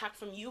expect that attack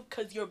from you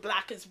because you're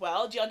black as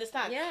well. Do you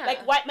understand? Yeah.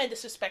 Like, white men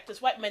disrespect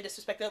us, white men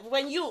disrespect us.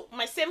 When you,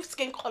 my same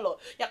skin color,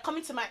 you're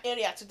coming to my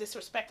area to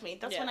disrespect me,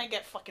 that's when I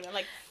get fucking, I'm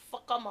like,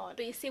 fuck, come on.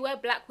 But you see where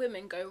black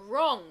women go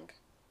wrong,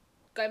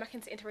 going back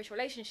into interracial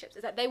relationships,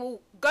 is that they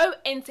will go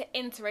into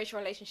interracial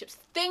relationships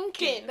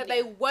thinking that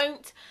they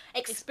won't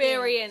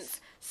experience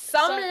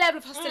some level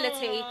of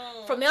hostility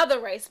from the other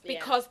race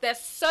because they're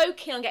so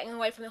keen on getting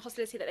away from the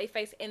hostility that they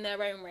face in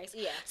their own race.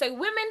 Yeah. So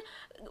women,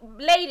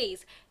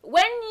 ladies,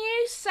 when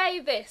you say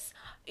this,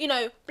 you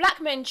know,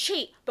 black men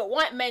cheat, but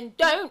white men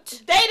don't.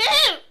 They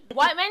didn't!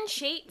 White men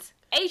cheat,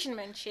 Asian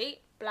men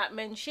cheat, black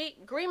men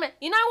cheat, green men.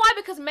 You know why?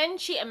 Because men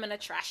cheat and men are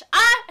trash.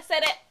 I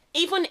said it.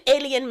 Even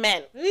alien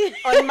men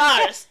on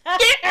Mars,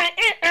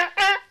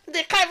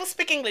 they can't even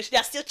speak English.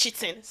 They're still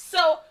cheating.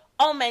 So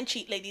all men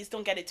cheat, ladies.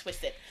 Don't get it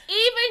twisted.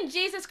 Even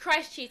Jesus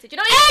Christ cheated. You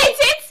know he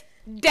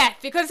cheated? Death,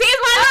 because he's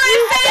my Lord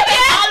and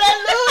Savior.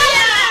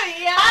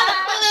 Hallelujah!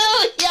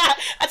 Hallelujah!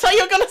 I thought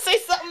you were gonna say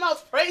something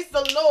else. Praise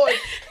the Lord.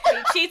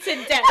 He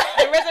cheated death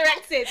and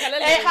resurrected.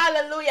 Hallelujah. Hey,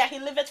 hallelujah. He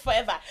liveth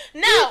forever.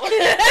 Now, in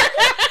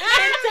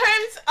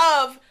terms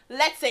of,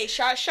 let's say,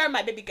 Shar,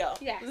 my baby girl.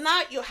 Yes.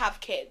 Now you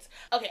have kids.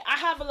 Okay, I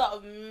have a lot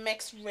of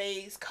mixed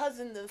race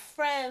cousins and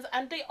friends,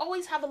 and they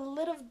always have a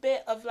little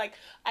bit of like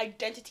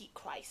identity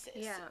crisis.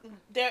 Yeah.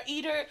 They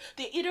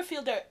either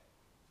feel they're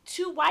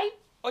too white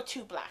or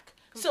too black.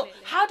 Completely.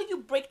 So how do you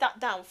break that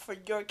down for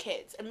your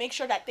kids and make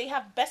sure that they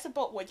have best of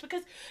both worlds?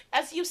 Because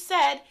as you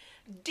said,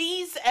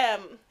 these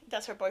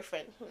that's her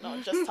boyfriend.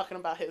 No, just talking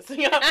about his.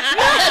 You know?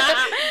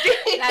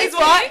 He's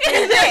what?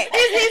 He's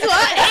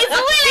what?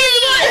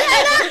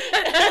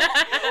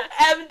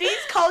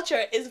 These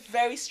culture is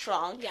very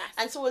strong, Yes.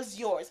 and so is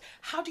yours.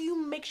 How do you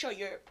make sure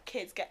your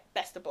kids get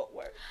best of both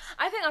worlds?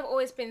 I think I've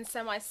always been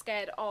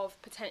semi-scared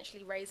of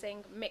potentially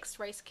raising mixed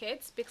race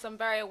kids because I'm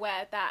very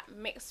aware that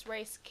mixed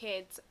race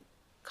kids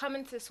come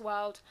into this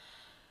world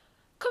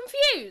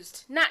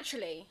confused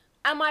naturally.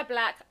 Am I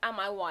black? Am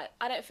I white?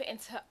 I don't fit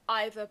into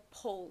either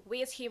pool.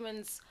 We as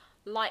humans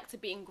like to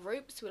be in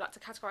groups. We like to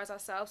categorize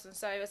ourselves. And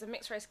so as a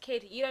mixed race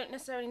kid, you don't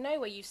necessarily know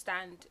where you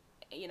stand,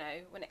 you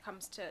know, when it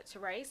comes to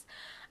race.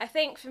 I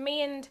think for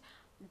me and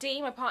Dee,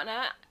 my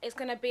partner, it's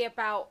going to be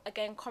about,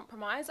 again,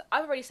 compromise.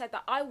 I've already said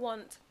that I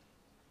want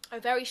a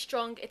very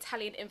strong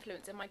Italian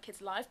influence in my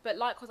kids' life, but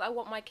likewise I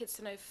want my kids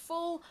to know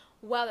full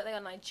well that they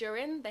are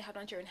Nigerian, they have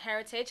Nigerian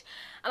heritage,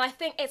 and I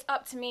think it's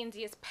up to me and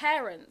Dee as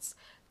parents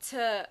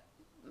to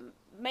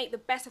make the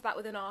best of that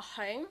within our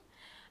home.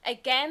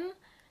 Again,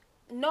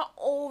 not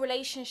all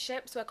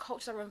relationships where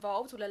cultures are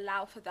involved will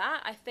allow for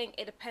that. I think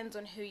it depends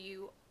on who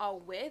you are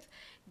with.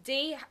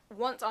 Dee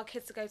wants our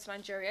kids to go to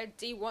Nigeria.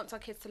 Dee wants our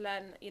kids to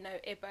learn, you know,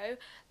 Igbo.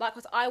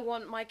 Likewise, I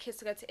want my kids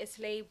to go to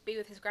Italy, be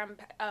with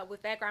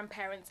with their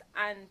grandparents,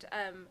 and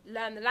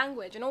learn the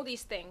language and all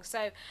these things.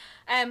 So,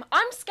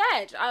 I'm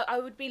scared. I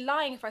would be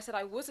lying if I said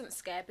I wasn't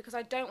scared because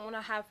I don't want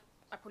to have.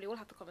 I probably will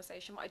have the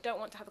conversation, but I don't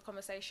want to have the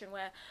conversation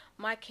where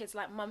my kids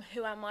like, Mum,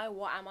 who am I?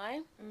 What am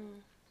I?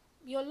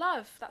 You're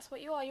love. That's what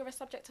you are. You're a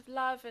subject of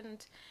love,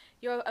 and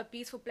you're a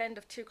beautiful blend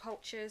of two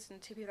cultures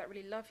and two people that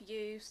really love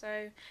you.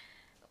 So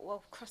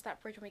we'll cross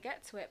that bridge when we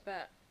get to it,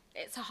 but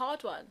it's a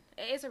hard one.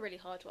 It is a really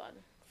hard one.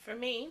 For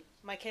me,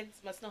 my kids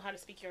must know how to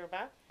speak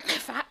Yoruba.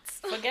 Facts.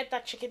 Forget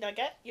that chicken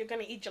nugget. You're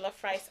gonna eat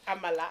jollof rice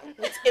amala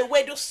with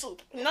ewedu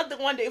soup. Not the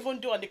one they even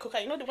do on the cooker.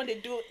 You know the one they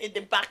do in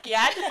the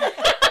backyard.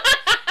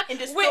 In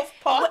the stove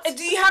pot.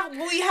 Do you have?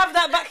 Will you have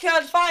that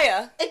backyard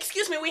fire?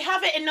 Excuse me, we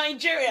have it in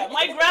Nigeria.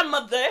 My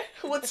grandmother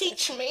will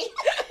teach me.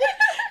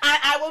 And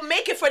I will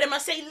make it for them. I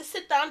say,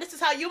 sit down, this is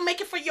how you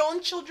make it for your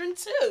own children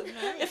too.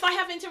 Nice. If I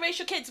have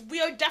interracial kids, we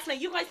are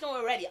definitely, you guys know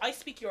already, I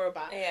speak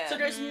Yoruba. Yeah. So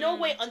there's no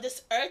way on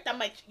this earth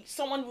that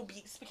someone will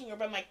be speaking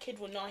Yoruba, my kid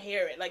will not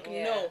hear it. Like,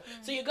 no.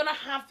 So you're gonna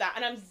have that.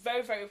 And I'm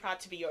very, very proud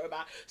to be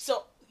Yoruba.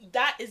 So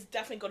that is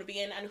definitely gonna be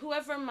in. And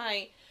whoever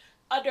my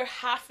other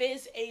half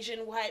is,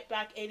 Asian, white,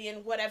 black, alien,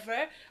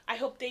 whatever, I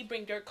hope they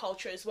bring their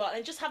culture as well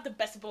and just have the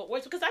best of both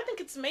worlds, because I think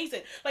it's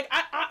amazing. Like,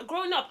 I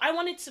growing up, I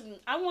want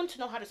to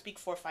know how to speak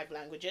 4 or 5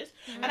 languages,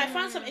 and I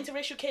found some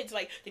interracial kids,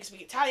 like, they can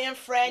speak Italian,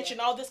 French,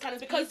 and all this kind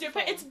of, because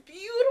it's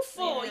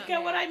beautiful, you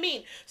get what I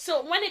mean?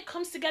 So when it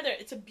comes together,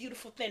 it's a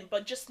beautiful thing,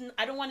 but just,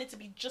 I don't want it to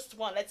be just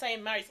one. Let's say I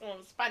marry someone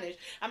with Spanish,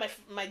 and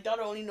my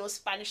daughter only knows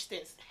Spanish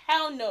things.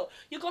 Hell no.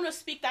 You're gonna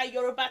speak that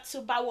Yoruba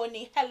to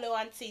Bawoni, hello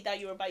auntie, that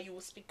Yoruba you will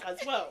speak as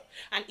well.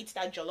 And eat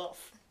that jollof.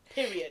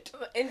 Period.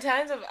 In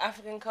terms of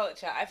African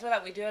culture, I feel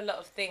like we do a lot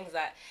of things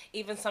that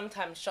even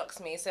sometimes shocks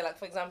me. So, like,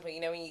 for example,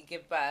 you know, when you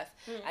give birth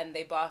and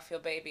they bath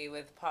your baby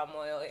with palm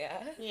oil,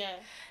 yeah? Yeah.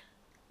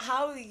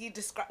 how will you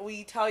describe? Will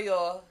you tell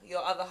your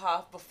other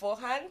half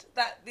beforehand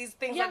that these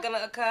things Yeah. are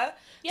gonna occur,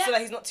 Yeah. so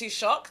that he's not too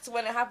shocked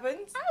when it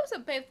happens? I also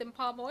bathed in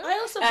palm oil. I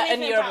also bathe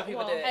And in Yoruba palm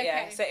people oil. do it,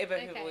 yeah. Okay. So Igbo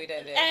people, Okay. we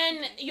don't do it.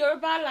 And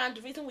Yoruba land,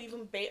 the reason we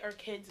even bathe our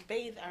kids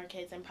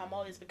in palm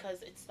oil is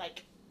because it's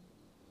like,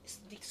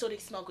 so they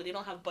smell good. They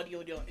don't have body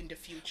odor in the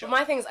future. But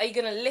my thing is, are you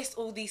gonna list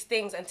all these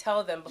things and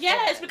tell them?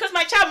 Yes, because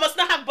my child must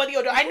not have body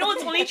odor. I know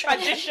it's only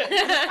tradition.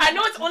 I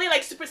know it's only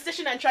like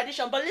superstition and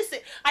tradition. But listen,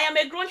 I am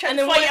a grown And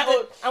then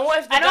 24-year-old. and what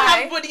if the I don't guy?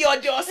 have body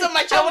odor, so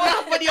my child will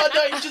not have body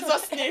odor in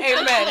Jesus' name.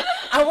 Amen.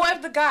 And what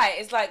if the guy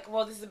is like,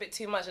 well, this is a bit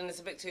too much and it's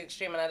a bit too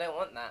extreme, and I don't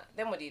want that?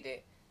 Then what do you do?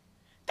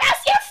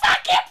 That's your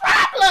fucking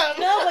problem.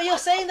 No, but you're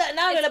saying that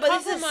now, It's Lola, but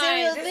this is a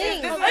serious compromise.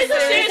 thing. This is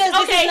Because serious.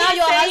 this Okay, is now he's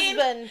your saying-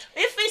 husband.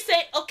 If we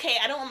say, okay,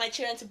 I don't want my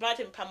children to bathe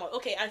in palm oil.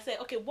 Okay, I say,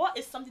 okay, what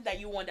is something that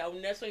you want that I will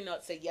necessarily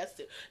not say yes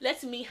to?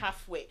 Let's meet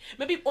halfway.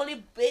 Maybe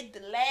only bathe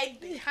the leg,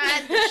 the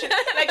hand, the shit.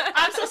 Like,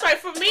 I'm so sorry.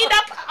 For me,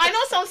 that, I know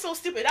it sounds so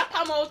stupid. That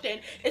palm oil thing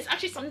is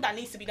actually something that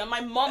needs to be done.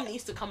 My mom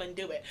needs to come and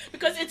do it.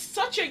 Because it's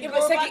such a Yeah,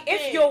 but Yoruba Seki,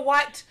 if thing. your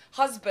white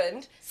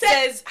husband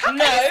says how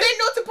no, can you say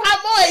no to palm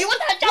oil? You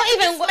want that Not job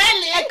even to be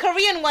smelly? a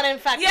Korean one, in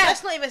fact. Yeah.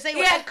 Let's not even say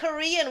Yeah. a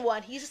Korean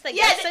one. He's just like,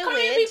 Yeah, that's the so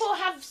Korean weird. people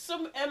have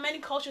so many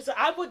cultures. So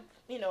I would,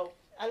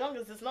 as long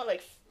as it's not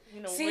like,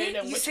 see, weird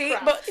and you witchcraft. see,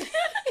 but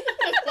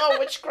It's not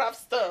witchcraft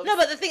stuff. No,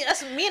 but the thing,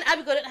 that's me and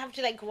Abigail don't have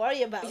to like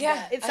worry about Yeah,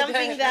 that. It's I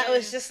something don't. that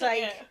was just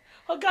like, Yeah.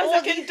 Oh, guys, all I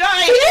can these-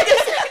 die.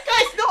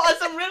 Guys, no, on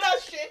some real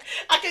ass shit.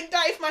 I can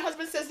die if my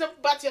husband says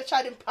don't bat your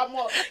child in palm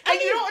oil. And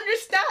you don't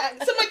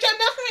understand. So my child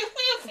now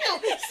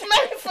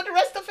smell it for the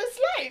rest of his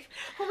life.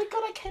 Oh my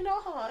god, I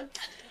cannot.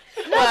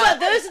 no, but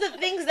those are the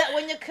things that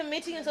when you're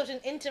committing yourself to an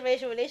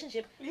interracial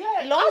relationship,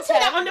 Yeah, Long I'll say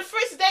that term. on the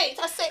first date.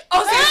 I say,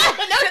 oh,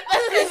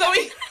 so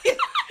we,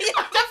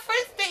 on the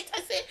first date,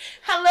 I say,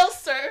 hello,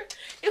 sir.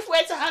 If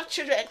we're to have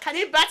children, can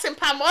you bat in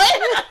palm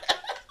oil?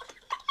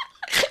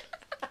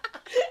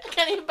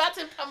 Can you bat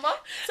in palm oil?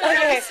 So I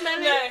Okay, don't smell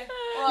it.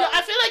 no. No,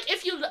 I feel like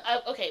if you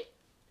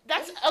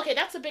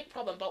that's a big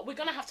problem, but we're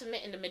gonna have to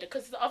meet in the middle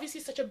because it's obviously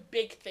such a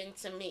big thing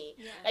to me.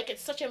 Yeah. Like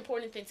it's such an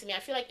important thing to me. I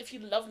feel like if you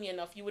love me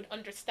enough, you would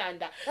understand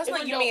that. That's Even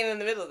not you though- meeting in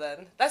the middle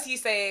then. That's you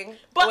saying.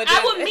 But we're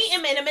I doing would this. meet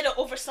him in the middle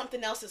over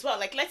something else as well.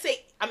 Like let's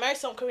say I marry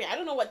some Korean. I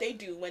don't know what they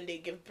do when they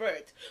give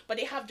birth, but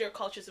they have their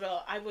culture as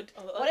well. I would.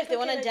 what if they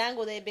want to okay,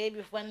 dangle their baby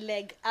with one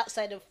leg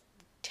outside of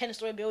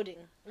 10-story building?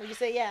 Would you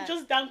say yeah?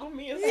 just dangle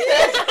me? I'm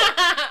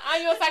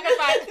your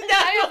sacrifice. I'm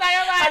your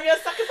sacrifice. I'm your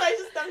sacrifice.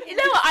 Just dangle You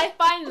know what I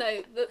find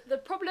though? The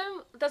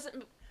problem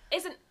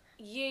isn't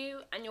you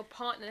and your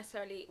partner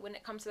necessarily when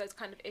it comes to those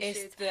kind of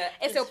issues.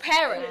 It's your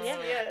parents.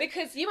 Yeah.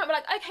 Because you might be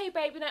like, okay,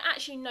 babe,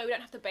 actually, no, we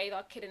don't have to bathe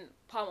our kid in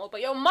palm oil.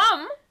 But your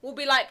mum will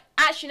be like,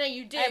 actually, no,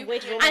 you do. I've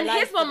waited all my And life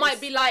his for mum this.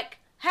 might be like,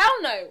 hell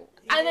no.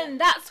 And then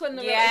that's when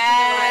the real issues Yes.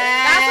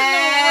 arise. That's when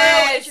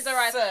the real issues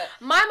arise.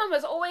 My mum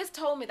has always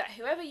told me that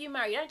whoever you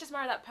marry, you don't just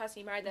marry that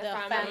person, you marry their Their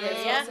family. family, as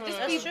yeah. well. So just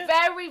That's be true.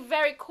 very,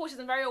 very cautious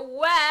and very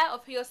aware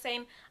of who you're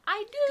saying,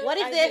 I do. What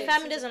if I their do.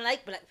 family doesn't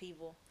like black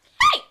people?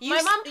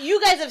 My mum.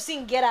 You guys have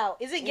seen Get Out.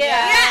 Is it Get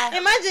Yeah. Out?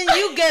 Imagine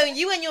you going,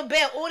 you and your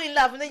bear all in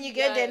love, and then you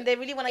go No. there and they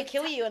really want to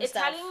kill you and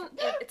stuff.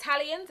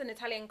 Italians and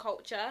Italian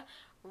culture,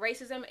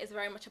 racism is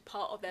very much a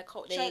part of their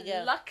culture. There you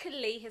go.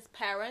 Luckily, his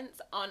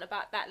parents aren't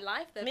about that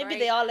life. They're Maybe very,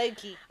 they are low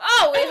key.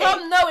 Oh, we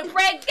hope no. We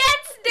pray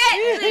against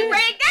it. We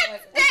pray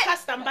against We it.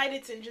 cast and bind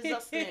it in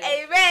Jesus' name.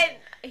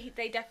 Amen.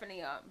 They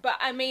definitely are. But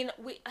I mean,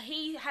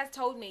 he has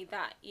told me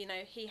that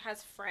he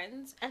has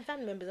friends And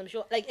family members, I'm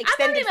sure. Like and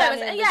extended family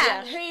members.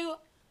 yeah, who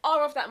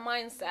are of that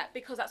mindset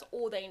because that's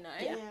all they know.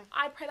 Yeah.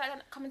 I pray that I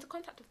don't come into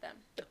contact with them.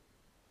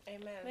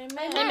 Amen.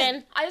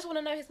 Amen. I just want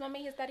to know his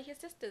mummy, his daddy, his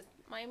sisters,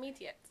 my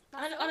immediate.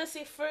 And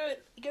honestly, for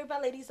Yoruba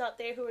ladies out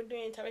there who are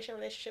doing interracial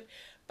relationship,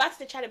 bat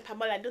the child in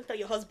palm oil and don't tell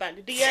your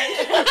husband. Do you?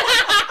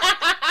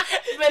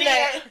 But no,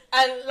 Yeah.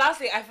 and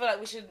lastly, I feel like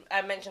we should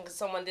mention, because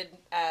someone did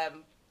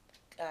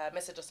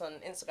message us on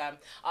Instagram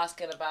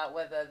asking about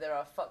whether there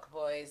are fuck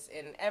boys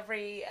in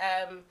every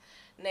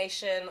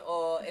nation,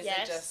 or is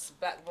Yes. it just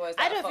black boys?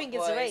 I that are don't think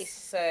fuck it's a boys? race.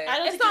 So I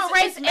don't It's think not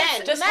it's race, men.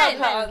 it's just men. help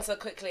her answer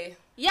quickly.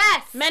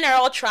 Yes. Men are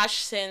all trash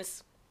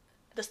since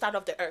the start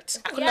of the earth.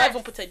 I could not Yes.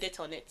 even put a date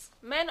on it.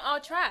 Men are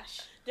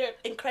trash. They're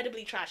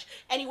incredibly trash.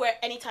 Anywhere,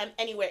 anytime,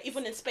 anywhere,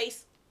 even in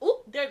space.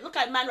 Oh, look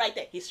at man right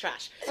there. He's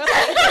trash. So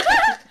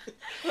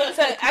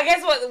I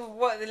guess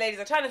what the ladies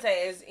are trying to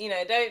say is,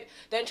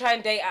 don't try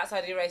and date outside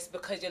of your race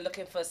because you're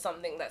looking for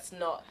something that's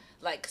not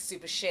like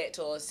super shit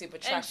or super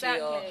trashy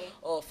Exactly.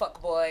 or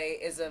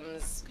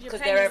fuckboy-isms, You're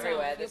because playing they're yourself.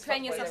 everywhere. You're There's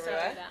playing fuckboys yourself to do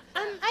everywhere.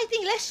 that. I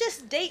think let's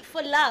just date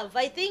for love.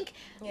 I think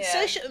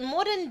Yeah. the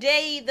modern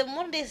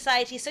day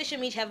society, social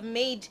media have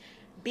made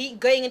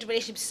going into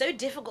relationships so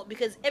difficult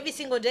because every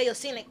single day you're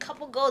seeing like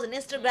couple goals on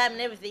Instagram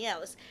and everything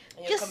else.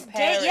 And you're Just date,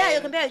 comparing.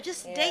 you're comparing.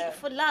 Just Yeah. date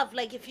for love.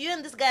 Like if you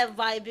and this guy are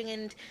vibing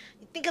and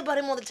you think about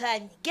him all the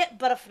time, you get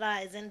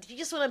butterflies, and if you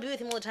just want to be with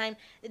him all the time,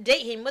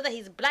 date him. Whether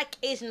he's black,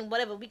 Asian,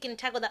 whatever, we can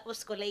tackle that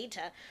obstacle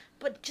later.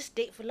 but just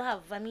date for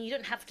love. I mean, you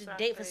don't have to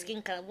date for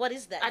skin color. What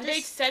is that? And Just-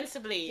 date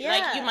sensibly. Yeah.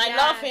 Like, you might Yes.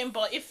 love him,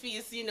 but if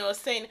he's, you know,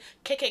 saying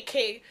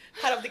KKK,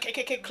 part of the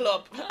KKK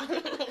club,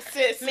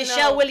 sis,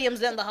 Michelle no. Williams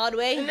learned the hard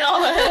way. No,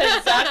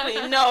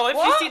 exactly. No, if you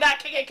What? see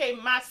that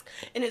KKK mask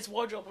in his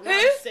wardrobe, run,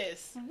 Who?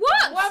 sis.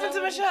 What? What happened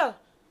to Michelle?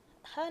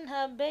 Her and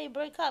her babe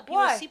broke up. He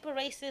Why? was super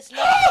racist,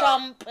 loved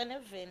Trump and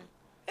everything.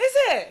 Is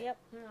it? Yep.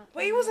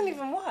 But he wasn't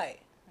even white.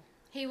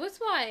 He was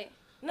white.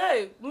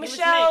 No,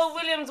 Michelle mixed.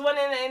 Williams won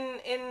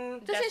in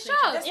Does it Destiny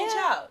show? Destiny Yeah.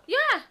 Child.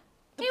 Yeah.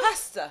 The He was-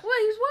 pastor. Well,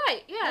 he was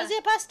white. Yeah. Was he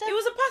a pastor? He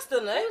was a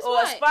pastor, no? He was Or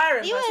white.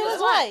 aspiring Yeah, pastor. he was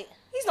white.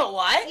 He's not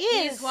white. He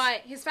He is. is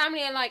white. His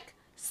family are like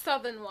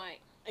southern white.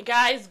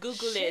 Guys,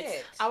 Google it.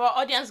 Shit. Our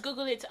audience,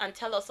 Google it and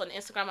tell us on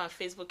Instagram and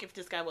Facebook if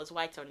this guy was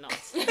white or not.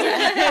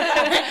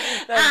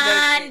 That's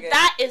And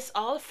that is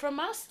all from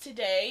us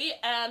today.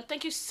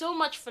 Thank you so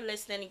much for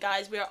listening,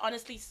 guys. We are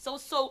honestly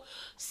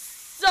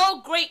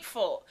so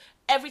grateful.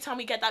 Every time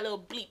we get that little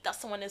bleep that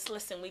someone is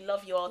listening, we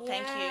love you all.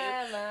 Thank you.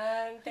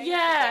 Man. Thank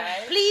Yeah. you,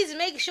 guys. Please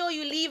make sure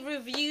you leave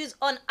reviews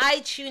on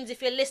iTunes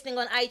if you're listening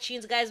on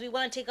iTunes, guys. We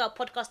want to take our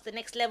podcast to the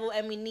next level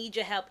and we need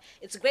your help.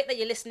 It's great that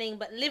you're listening,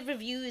 but leave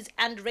reviews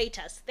and rate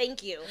us.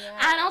 Thank you.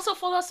 And also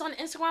follow us on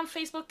Instagram,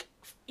 Facebook,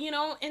 you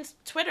know, in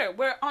Twitter.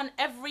 We're on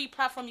every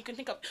platform you can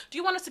think of. Do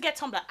you want us to get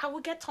Tumblr? I will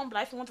get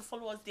Tumblr if you want to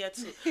follow us there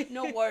too.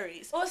 No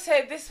worries. Also,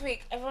 this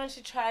week, everyone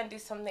should try and do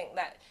something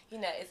that, you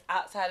know, is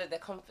outside of their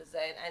comfort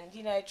zone and,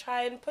 you know,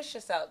 try and push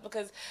yourself,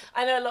 because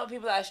I know a lot of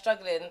people that are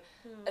struggling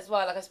as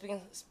well. Like, I'm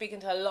speaking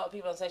to a lot of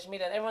people on social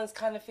media and everyone's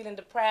kind of feeling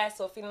depressed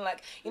or feeling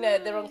like, you know,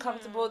 they're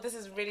uncomfortable. This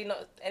is really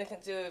not anything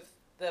to do with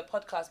the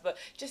podcast, but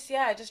just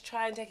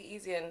try and take it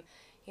easy and,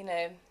 you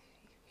know,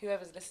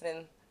 whoever's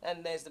listening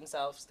and knows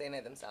themselves, they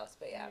know themselves.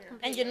 But yeah.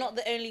 And you're not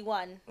the only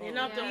one. You're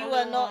not the Yeah. You only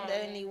are not one.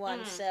 the only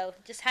one, so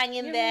just hang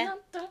in You're there.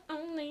 not the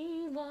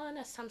only one,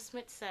 as Sam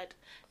Smith said.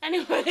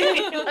 Anyway,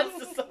 that's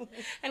the song.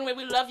 Anyway,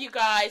 we love you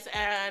guys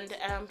and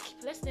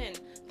keep listening.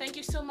 Thank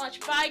you so much.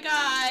 Bye,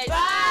 guys.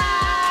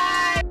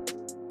 Bye!